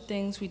knowledge of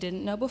things we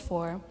didn't know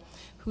before,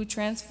 who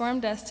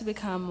transformed us to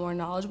become more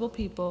knowledgeable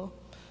people,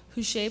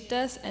 who shaped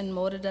us and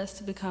molded us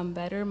to become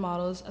better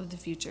models of the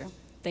future.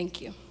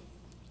 Thank you.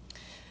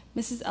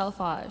 Mrs.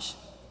 Elfage,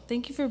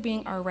 thank you for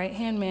being our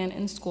right-hand man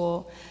in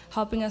school,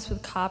 helping us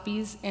with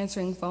copies,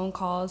 answering phone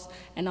calls,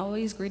 and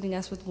always greeting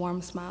us with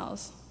warm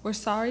smiles. We're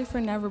sorry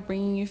for never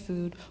bringing you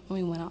food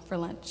when we went out for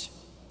lunch.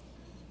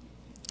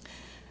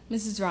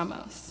 Mrs.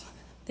 Ramos,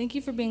 thank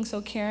you for being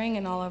so caring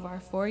in all of our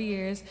 4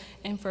 years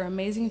and for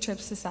amazing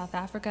trips to South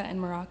Africa and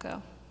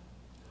Morocco.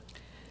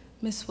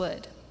 Ms.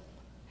 Wood,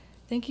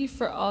 thank you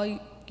for all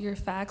your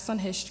facts on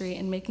history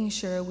and making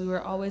sure we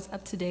were always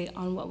up to date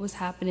on what was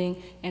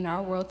happening in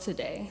our world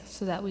today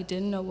so that we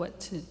know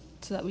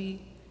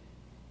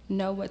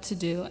what to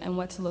do and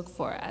what to look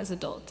for as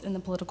adults in the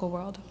political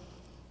world.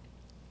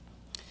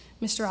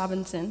 Mr.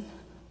 Robinson,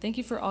 thank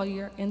you for all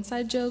your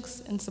inside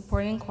jokes and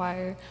supporting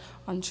choir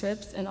on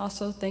trips, and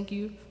also thank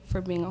you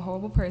for being a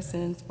horrible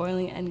person and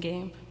spoiling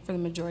Endgame for the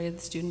majority of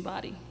the student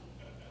body.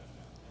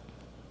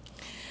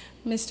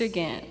 Mr.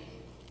 Gant,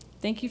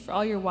 thank you for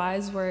all your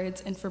wise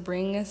words and for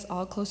bringing us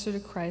all closer to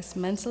Christ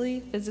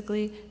mentally,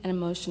 physically, and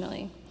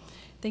emotionally.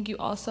 Thank you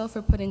also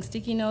for putting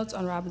sticky notes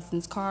on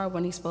Robinson's car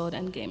when he spoiled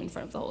Endgame in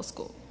front of the whole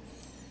school.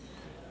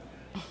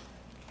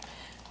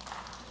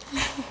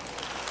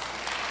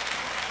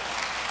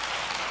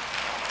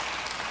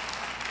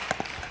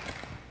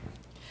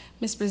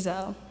 Ms.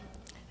 Brazell,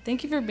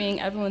 thank you for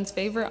being everyone's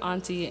favorite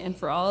auntie and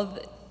for all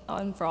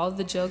of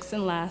the jokes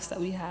and laughs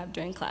that we have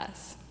during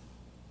class.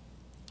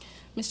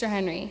 Mr.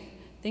 Henry,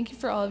 thank you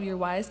for all of your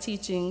wise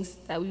teachings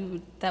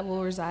that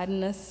will reside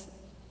in us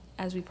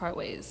as we part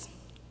ways.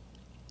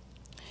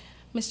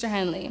 Mr.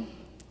 Henley,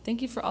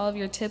 thank you for all of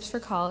your tips for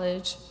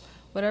college.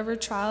 Whatever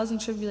trials and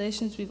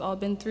tribulations we've all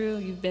been through,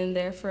 you've been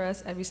there for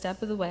us every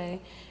step of the way,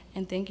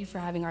 and thank you for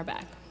having our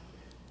back.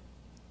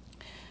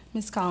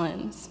 Ms.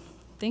 Collins,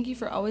 thank you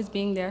for always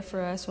being there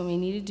for us when we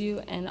needed you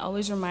and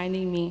always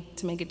reminding me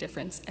to make a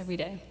difference every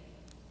day.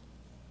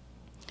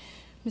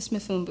 Ms.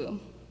 Mifumbu,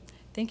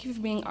 thank you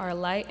for being our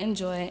light and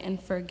joy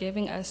and for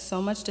giving us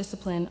so much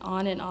discipline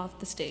on and off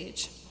the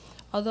stage.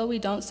 Although we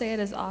don't say it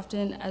as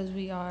often as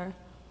we are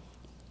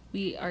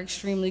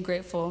extremely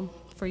grateful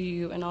for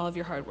you and all of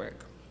your hard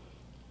work.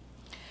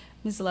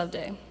 Ms.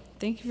 Loveday,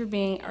 thank you for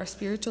being our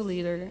spiritual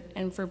leader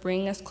and for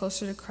bringing us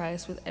closer to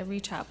Christ with every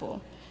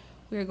chapel.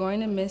 We are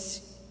going to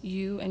miss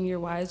you and your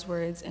wise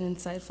words and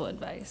insightful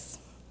advice.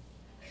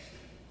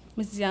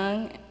 Ms.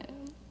 Young,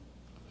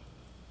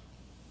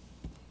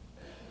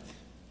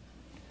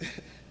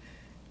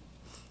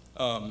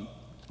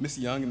 Ms.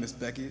 Young and Ms.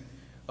 Beckett,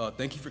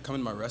 thank you for coming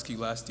to my rescue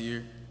last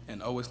year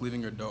and always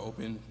leaving your door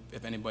open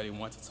if anybody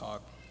wants to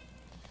talk.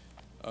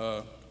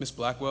 Ms.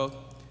 Blackwell,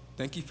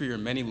 thank you for your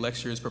many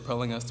lectures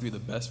propelling us to be the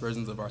best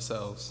versions of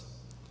ourselves.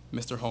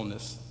 Mr.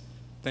 Holness,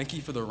 thank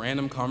you for the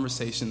random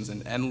conversations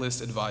and endless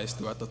advice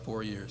throughout the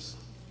 4 years.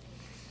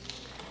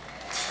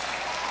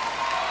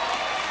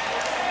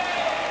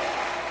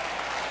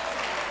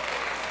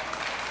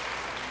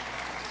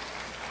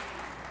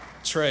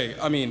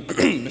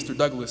 Mr.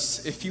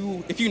 Douglas, if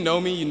you know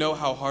me, you know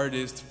how hard it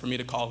is for me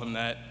to call him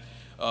that.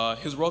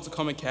 His role at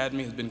Takoma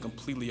Academy has been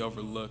completely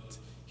overlooked.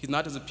 He's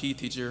not just a PE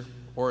teacher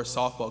or a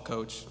softball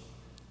coach,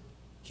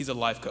 he's a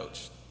life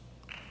coach.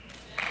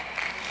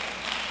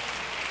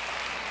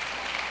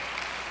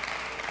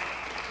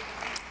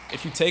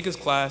 If you take his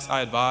class,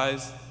 I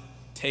advise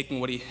taking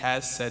what he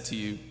has said to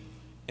you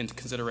into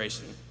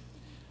consideration.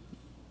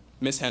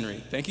 Ms.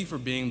 Henry, thank you for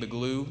being the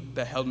glue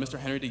that held Mr.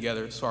 Henry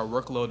together so our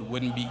workload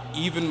wouldn't be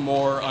even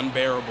more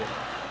unbearable.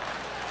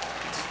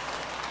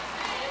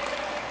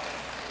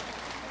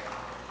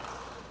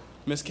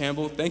 Ms.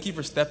 Campbell, thank you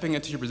for stepping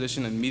into your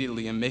position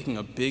immediately and making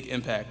a big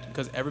impact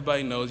because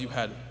everybody knows you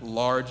had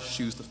large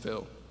shoes to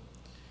fill.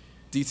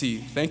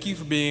 DT, thank you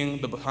for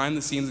being the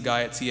behind-the-scenes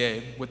guy at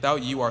TA.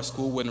 Without you, our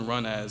school wouldn't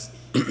run as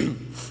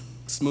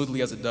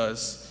smoothly as it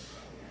does.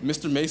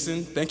 Mr.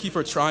 Mason, thank you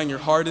for trying your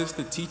hardest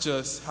to teach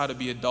us how to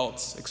be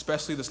adults,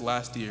 especially this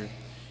last year.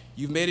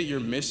 You've made it your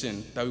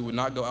mission that we would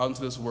not go out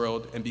into this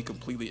world and be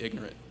completely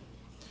ignorant.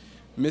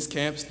 Ms.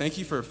 Camps, thank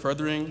you for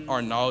furthering our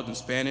knowledge in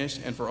Spanish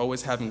and for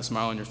always having a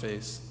smile on your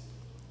face.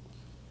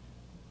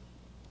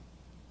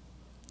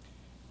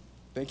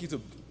 Thank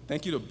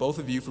you to both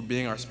of you for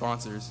being our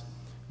sponsors.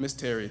 Ms.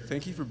 Terry,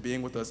 thank you for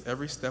being with us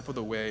every step of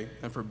the way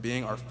and for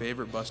being our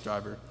favorite bus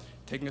driver,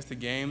 taking us to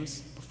games,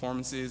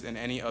 performances, and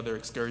any other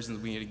excursions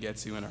we need to get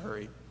to in a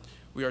hurry.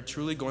 We are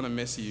truly going to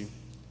miss you,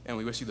 and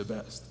we wish you the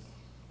best.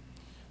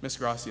 Ms.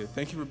 Gracia,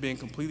 thank you for being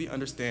completely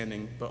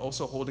understanding, but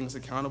also holding us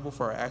accountable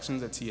for our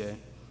actions at TA.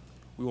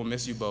 We will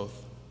miss you both.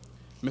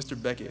 Mr.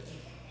 Beckett,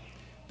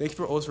 thank you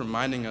for always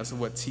reminding us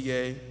of what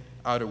TA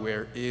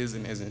outerwear is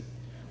and isn't.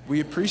 We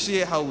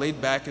appreciate how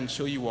laid back and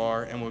chill you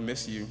are, and will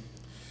miss you.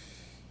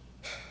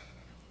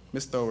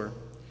 Ms. Thrower,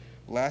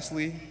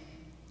 lastly,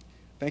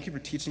 thank you for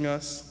teaching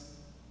us,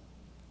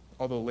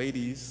 although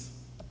ladies.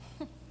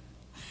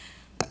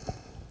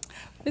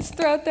 Ms.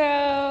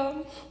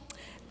 Throw,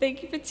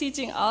 thank you for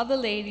teaching all the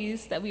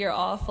ladies that we are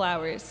all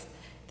flowers.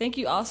 Thank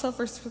you also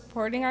for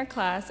supporting our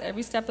class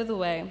every step of the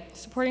way.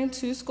 Supporting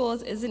 2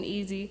 schools isn't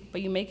easy,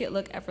 but you make it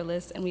look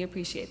effortless, and we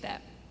appreciate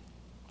that.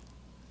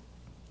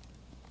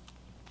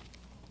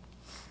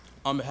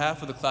 On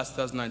behalf of the class of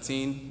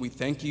 2019, we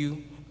thank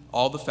you,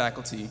 all the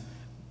faculty,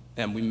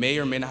 and we may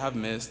or may not have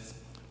missed.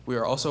 We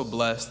are also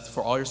blessed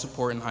for all your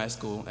support in high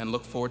school and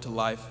look forward to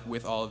life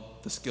with all of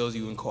the skills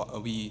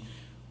we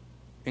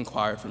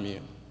inquired from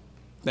you.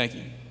 Thank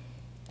you.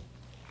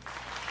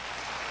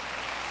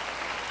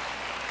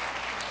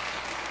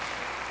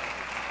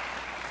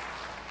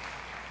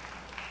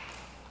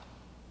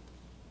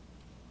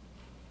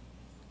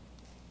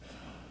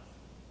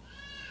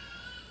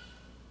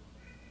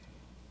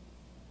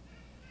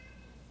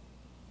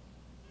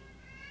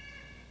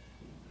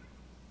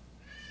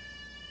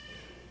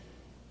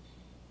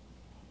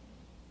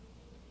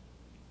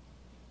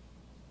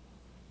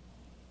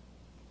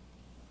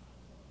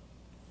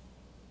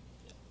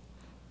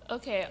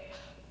 Okay,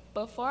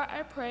 before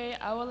I pray,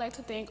 I would like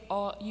to thank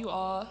you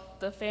all,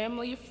 the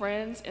family,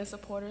 friends, and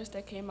supporters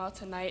that came out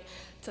tonight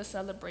to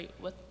celebrate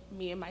with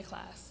me and my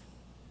class.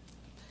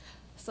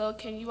 So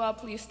can you all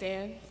please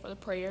stand for the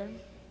prayer?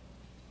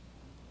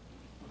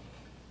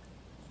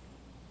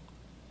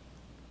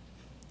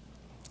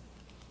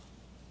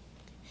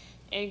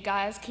 And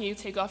guys, can you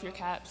take off your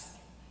caps?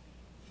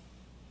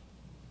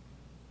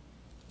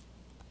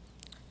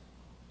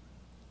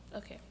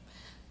 Okay.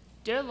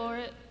 Dear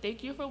Lord,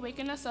 thank you for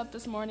waking us up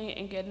this morning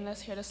and getting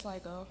us here to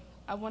Sligo.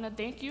 I want to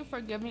thank you for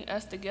giving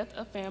us the gift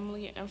of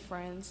family and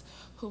friends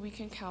who we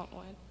can count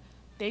on.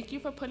 Thank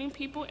you for putting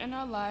people in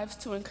our lives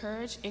to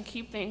encourage and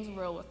keep things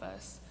real with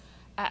us.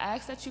 I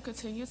ask that you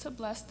continue to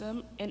bless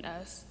them and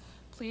us.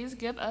 Please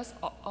give us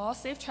all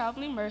safe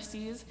traveling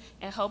mercies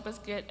and help us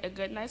get a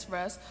good night's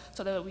rest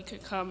so that we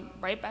could come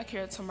right back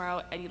here tomorrow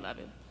at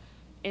 11.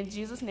 In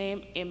Jesus'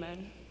 name,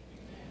 amen.